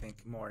about it, I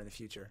think, more in the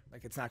future.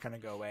 Like it's not going to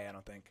go away. I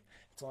don't think.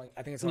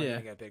 I think it's only going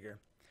to get bigger.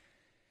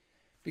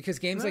 Because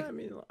games it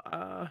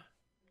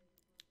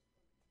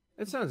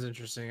sounds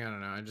interesting. I don't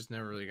know. I just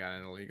never really got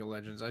into League of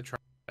Legends. I tried.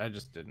 I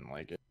just didn't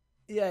like it.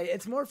 Yeah,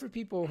 it's more for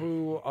people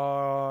who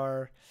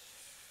are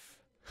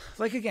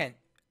like, again,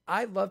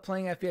 I love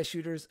playing FPS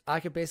shooters. I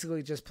could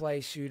basically just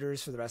play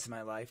shooters for the rest of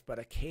my life, but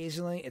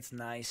occasionally it's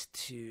nice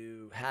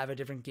to have a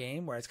different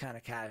game where it's kind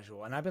of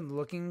casual. And I've been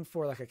looking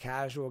for like a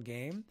casual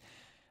game,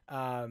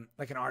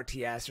 like an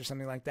RTS or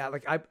something like that.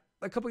 Like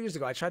a couple years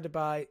ago, I tried to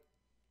buy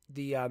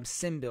the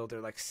Sim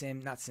Builder, like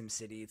not Sim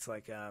City. It's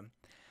like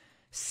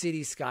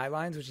City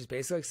Skylines, which is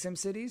basically like Sim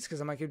Cities,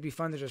 because I'm like, it'd be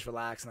fun to just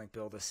relax and like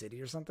build a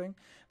city or something.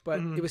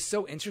 But it was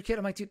so intricate.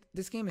 I'm like, dude,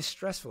 this game is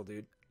stressful,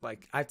 dude.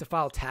 Like I have to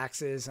file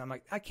taxes. I'm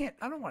like, I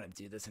don't want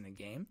to do this in a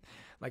game.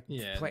 Like,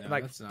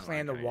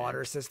 plan the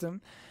water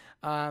system.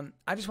 I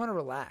just want to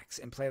relax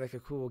and play like a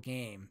cool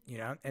game, you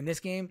know? And this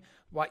game,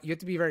 you have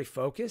to be very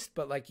focused,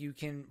 but like you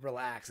can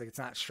relax. Like it's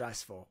not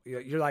stressful.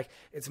 You're like,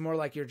 it's more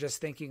like you're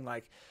just thinking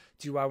like,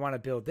 do I want to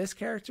build this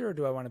character or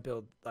do I want to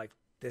build like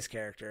this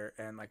character?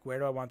 And like, where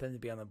do I want them to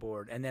be on the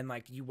board? And then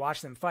like you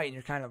watch them fight and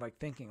you're kind of like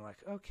thinking like,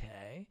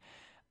 okay,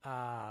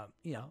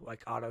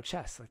 like auto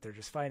chess, like they're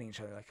just fighting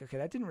each other. Like, okay,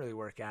 that didn't really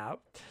work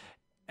out.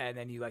 And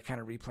then you like kind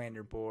of replan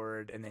your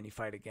board and then you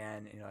fight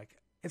again. And you're like,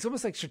 it's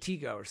almost like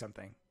Stratego or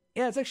something.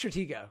 Yeah, it's like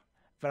Stratego,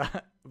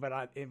 but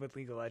with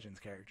League of Legends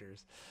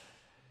characters.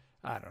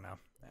 I don't know.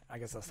 I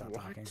guess I'll stop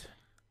talking.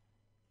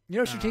 You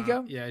know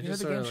Stratego? Yeah, I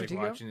just started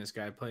like watching this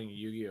guy playing a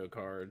Yu-Gi-Oh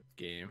card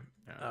game.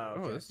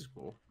 Okay. This is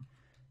cool.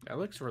 That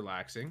looks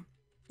relaxing.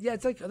 Yeah,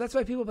 it's like that's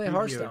why people play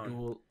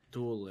Hearthstone.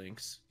 Dual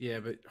Links. Yeah,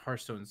 but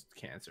Hearthstone's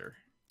cancer.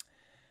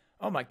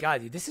 Oh my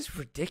god, dude, this is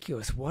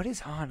ridiculous. What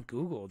is on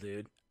Google,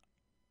 dude?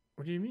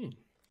 What do you mean?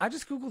 I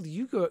just Googled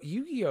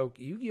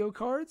Yu-Gi-Oh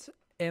cards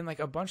and like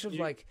a bunch of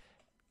like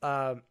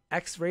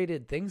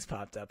X-rated things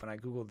popped up, and I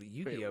Googled the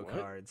Yu-Gi-Oh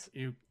cards.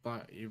 You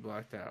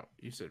blacked out.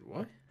 You said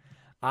what?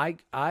 I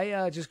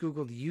just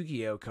Googled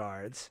Yu-Gi-Oh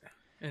cards.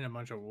 And a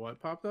bunch of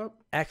what popped up?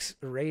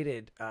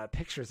 X-rated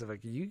pictures of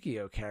like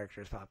Yu-Gi-Oh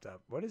characters popped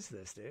up. What is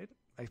this, dude?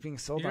 Like being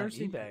sold on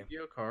eBay.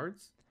 Yu-Gi-Oh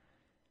cards?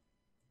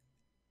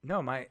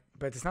 No,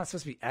 but it's not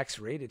supposed to be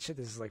X-rated. Shit,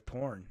 this is like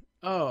porn.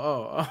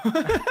 Oh.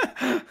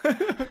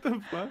 What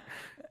the fuck?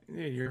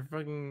 Yeah,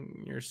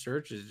 your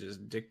search is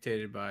just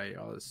dictated by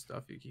all this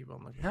stuff you keep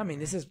on looking. No, I mean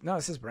this is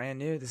brand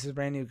new. This is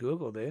brand new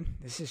Google, dude.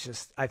 This is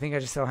just. I think I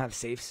just don't have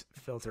safe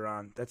filter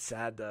on. That's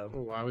sad though.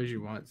 Well, why would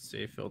you want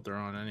safe filter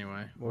on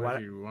anyway? Well, why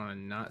would you want to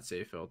not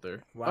safe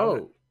filter?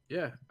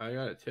 Yeah, I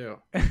got it too.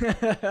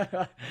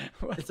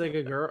 It's like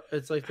a girl.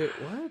 It's like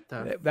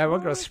that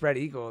one girl's spread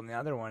eagle, and the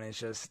other one is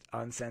just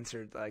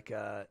uncensored, like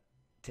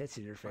tits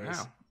in your face.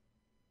 Wow.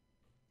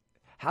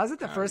 How's it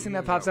the first thing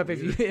that pops up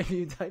if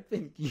you type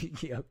in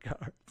Yu-Gi-Oh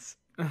cards?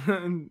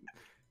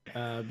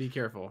 Be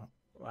careful.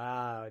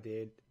 Wow,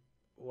 dude.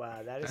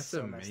 Wow, that's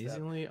so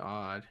amazingly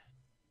odd.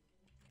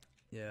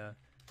 Yeah.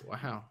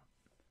 Wow.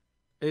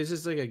 It's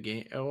just like a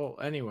game. Oh, well,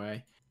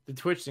 anyway, the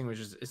Twitch thing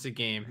was it's a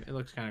game. It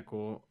looks kind of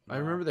cool. Wow. I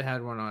remember they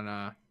had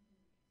one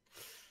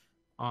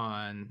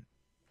on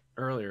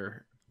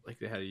earlier, like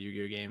they had a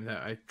Yu-Gi-Oh game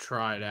that I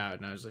tried out,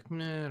 and I was like,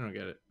 man, I don't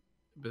get it.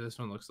 But this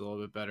one looks a little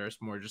bit better.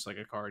 It's more just like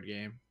a card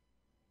game,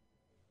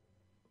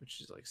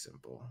 which is like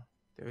simple.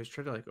 They always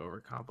try to like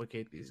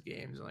overcomplicate these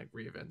games and like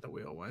reinvent the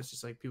wheel when it's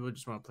just like people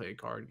just want to play a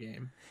card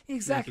game.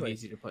 Exactly. Make it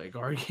easy to play a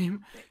card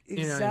game.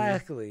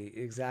 Exactly,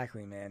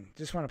 man.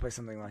 Just want to play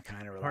something like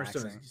kind of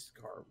relaxing. Hearthstone's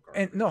card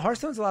and no,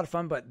 Hearthstone's a lot of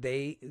fun, but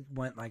they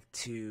went like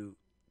to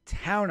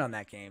town on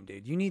that game,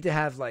 dude. You need to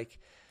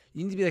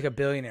be like a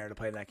billionaire to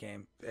play that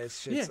game.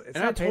 It's just, it's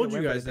and I told you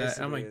win, guys that.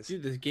 I'm like,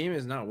 dude, this game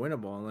is not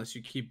winnable unless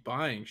you keep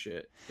buying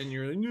shit. And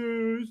you're like,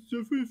 no, it's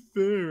definitely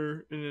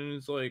fair. And then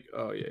it's like,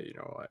 oh yeah, you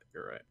know what?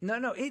 You're right.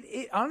 No,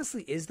 it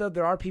honestly is though.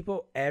 There are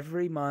people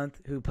every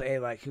month who play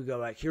who go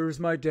like, here's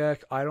my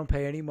deck. I don't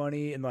pay any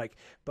money, and like,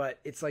 but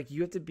it's like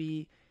you have to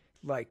be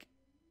like,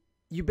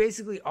 you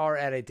basically are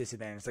at a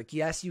disadvantage. It's like,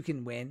 yes, you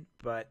can win,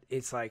 but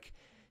it's like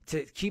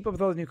to keep up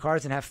with all the new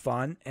cards and have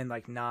fun and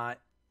like not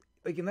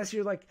like unless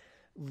you're like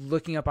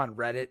looking up on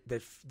Reddit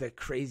the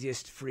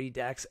craziest free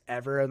decks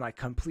ever and like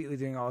completely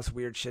doing all this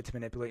weird shit to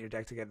manipulate your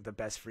deck to get the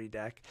best free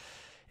deck.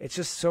 It's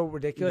just so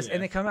ridiculous. Yeah.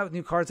 And they come out with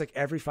new cards like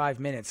every 5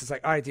 minutes. It's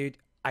like, all right, dude,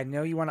 I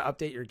know you want to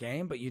update your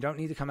game, but you don't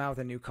need to come out with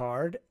a new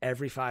card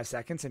every 5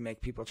 seconds and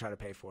make people try to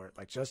pay for it.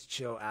 Like, just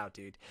chill out,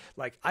 dude.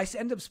 Like, I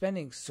end up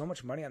spending so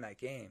much money on that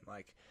game.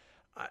 Like,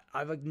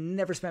 I've like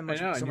never spent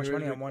so much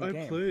money on one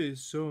game. I play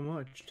so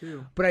much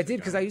too. But I did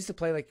because I used to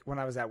play like when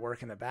I was at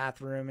work in the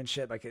bathroom and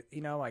shit. Like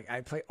like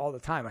I play all the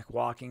time, like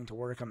walking to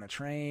work on the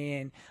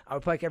train. I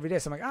would play like every day.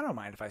 So I'm like, I don't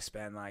mind if I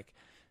spend like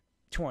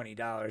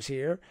 $20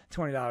 here,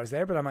 $20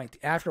 there. But I'm like,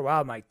 after a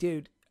while, I'm like,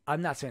 dude,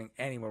 I'm not spending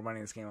any more money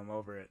in this game. I'm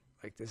over it.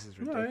 Like this is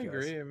ridiculous. No, I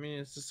agree. I mean,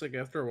 it's just like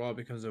after a while it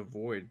becomes a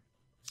void.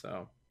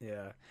 So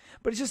yeah,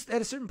 but it's just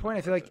at a certain point,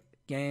 I feel like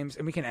games,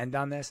 and we can end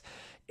on this.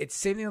 It's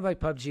same thing with like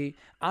PUBG.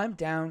 I'm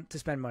down to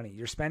spend money.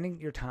 You're spending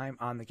your time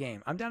on the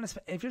game. I'm down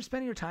to if you're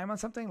spending your time on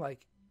something,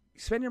 like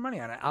spend your money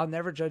on it. I'll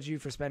never judge you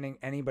for spending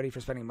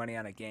money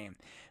on a game.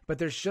 But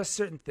there's just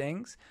certain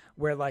things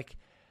where like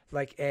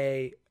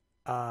a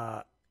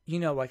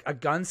like a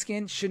gun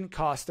skin shouldn't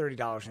cost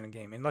 $30 in a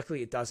game, and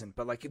luckily it doesn't.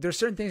 But like, there's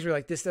certain things where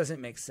like this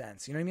doesn't make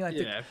sense. You know what I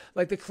mean?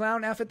 Like the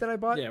clown outfit that I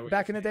bought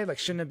back in the day, like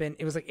shouldn't have been.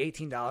 It was like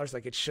 $18.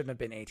 Like it shouldn't have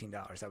been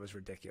 $18. That was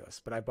ridiculous.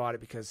 But I bought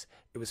it because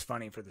it was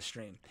funny for the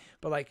stream.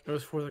 But like, it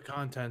was for the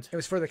content. It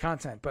was for the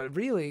content. But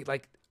really,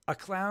 like a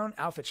clown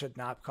outfit should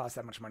not cost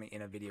that much money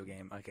in a video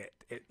game. Like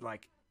it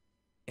like,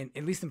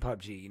 at least in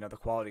PUBG, the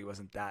quality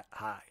wasn't that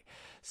high.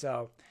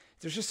 So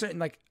there's just certain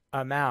like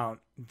amount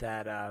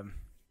that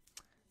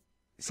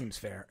seems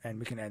fair, and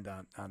we can end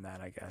on that,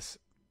 I guess.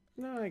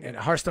 No, I get and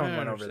Hearthstone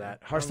went over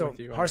that.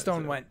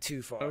 Hearthstone went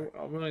too far.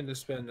 I'm willing to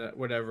spend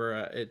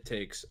whatever it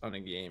takes on a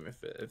game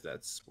if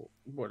that's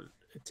what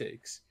it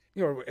takes.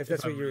 Or if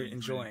that's what you're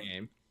enjoying.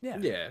 Game.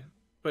 Yeah.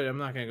 But I'm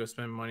not gonna go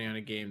spend money on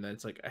a game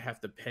that's like I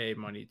have to pay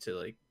money to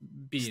like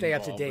stay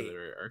up to date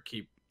or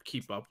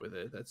keep up with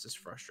it. That's just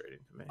frustrating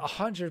to me.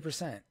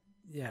 100%.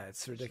 Yeah,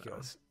 it's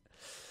ridiculous.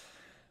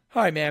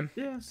 All right, man.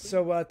 Yeah.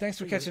 So thanks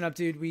for catching up,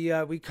 dude.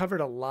 We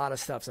covered a lot of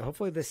stuff. So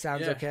hopefully this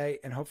sounds okay,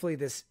 and hopefully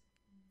this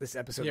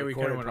episode we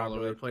kind of went properly. all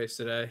over the place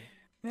today.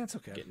 Yeah, it's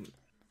okay.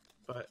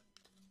 But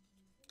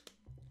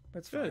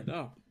that's fine.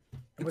 No.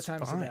 And what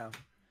time is it now?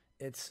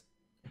 It's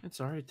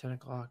already 10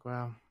 o'clock.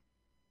 Wow.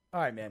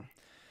 All right, man.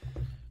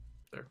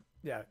 There.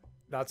 Yeah.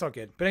 No, it's all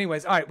good. But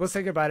anyways, all right. We'll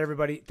say goodbye to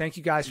everybody. Thank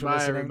you guys for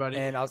listening, everybody.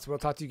 And we'll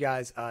talk to you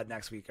guys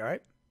next week. All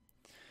right.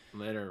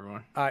 Later,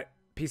 everyone. All right.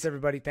 Peace,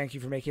 everybody. Thank you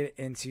for making it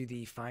into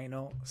the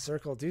final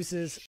circle. Deuces.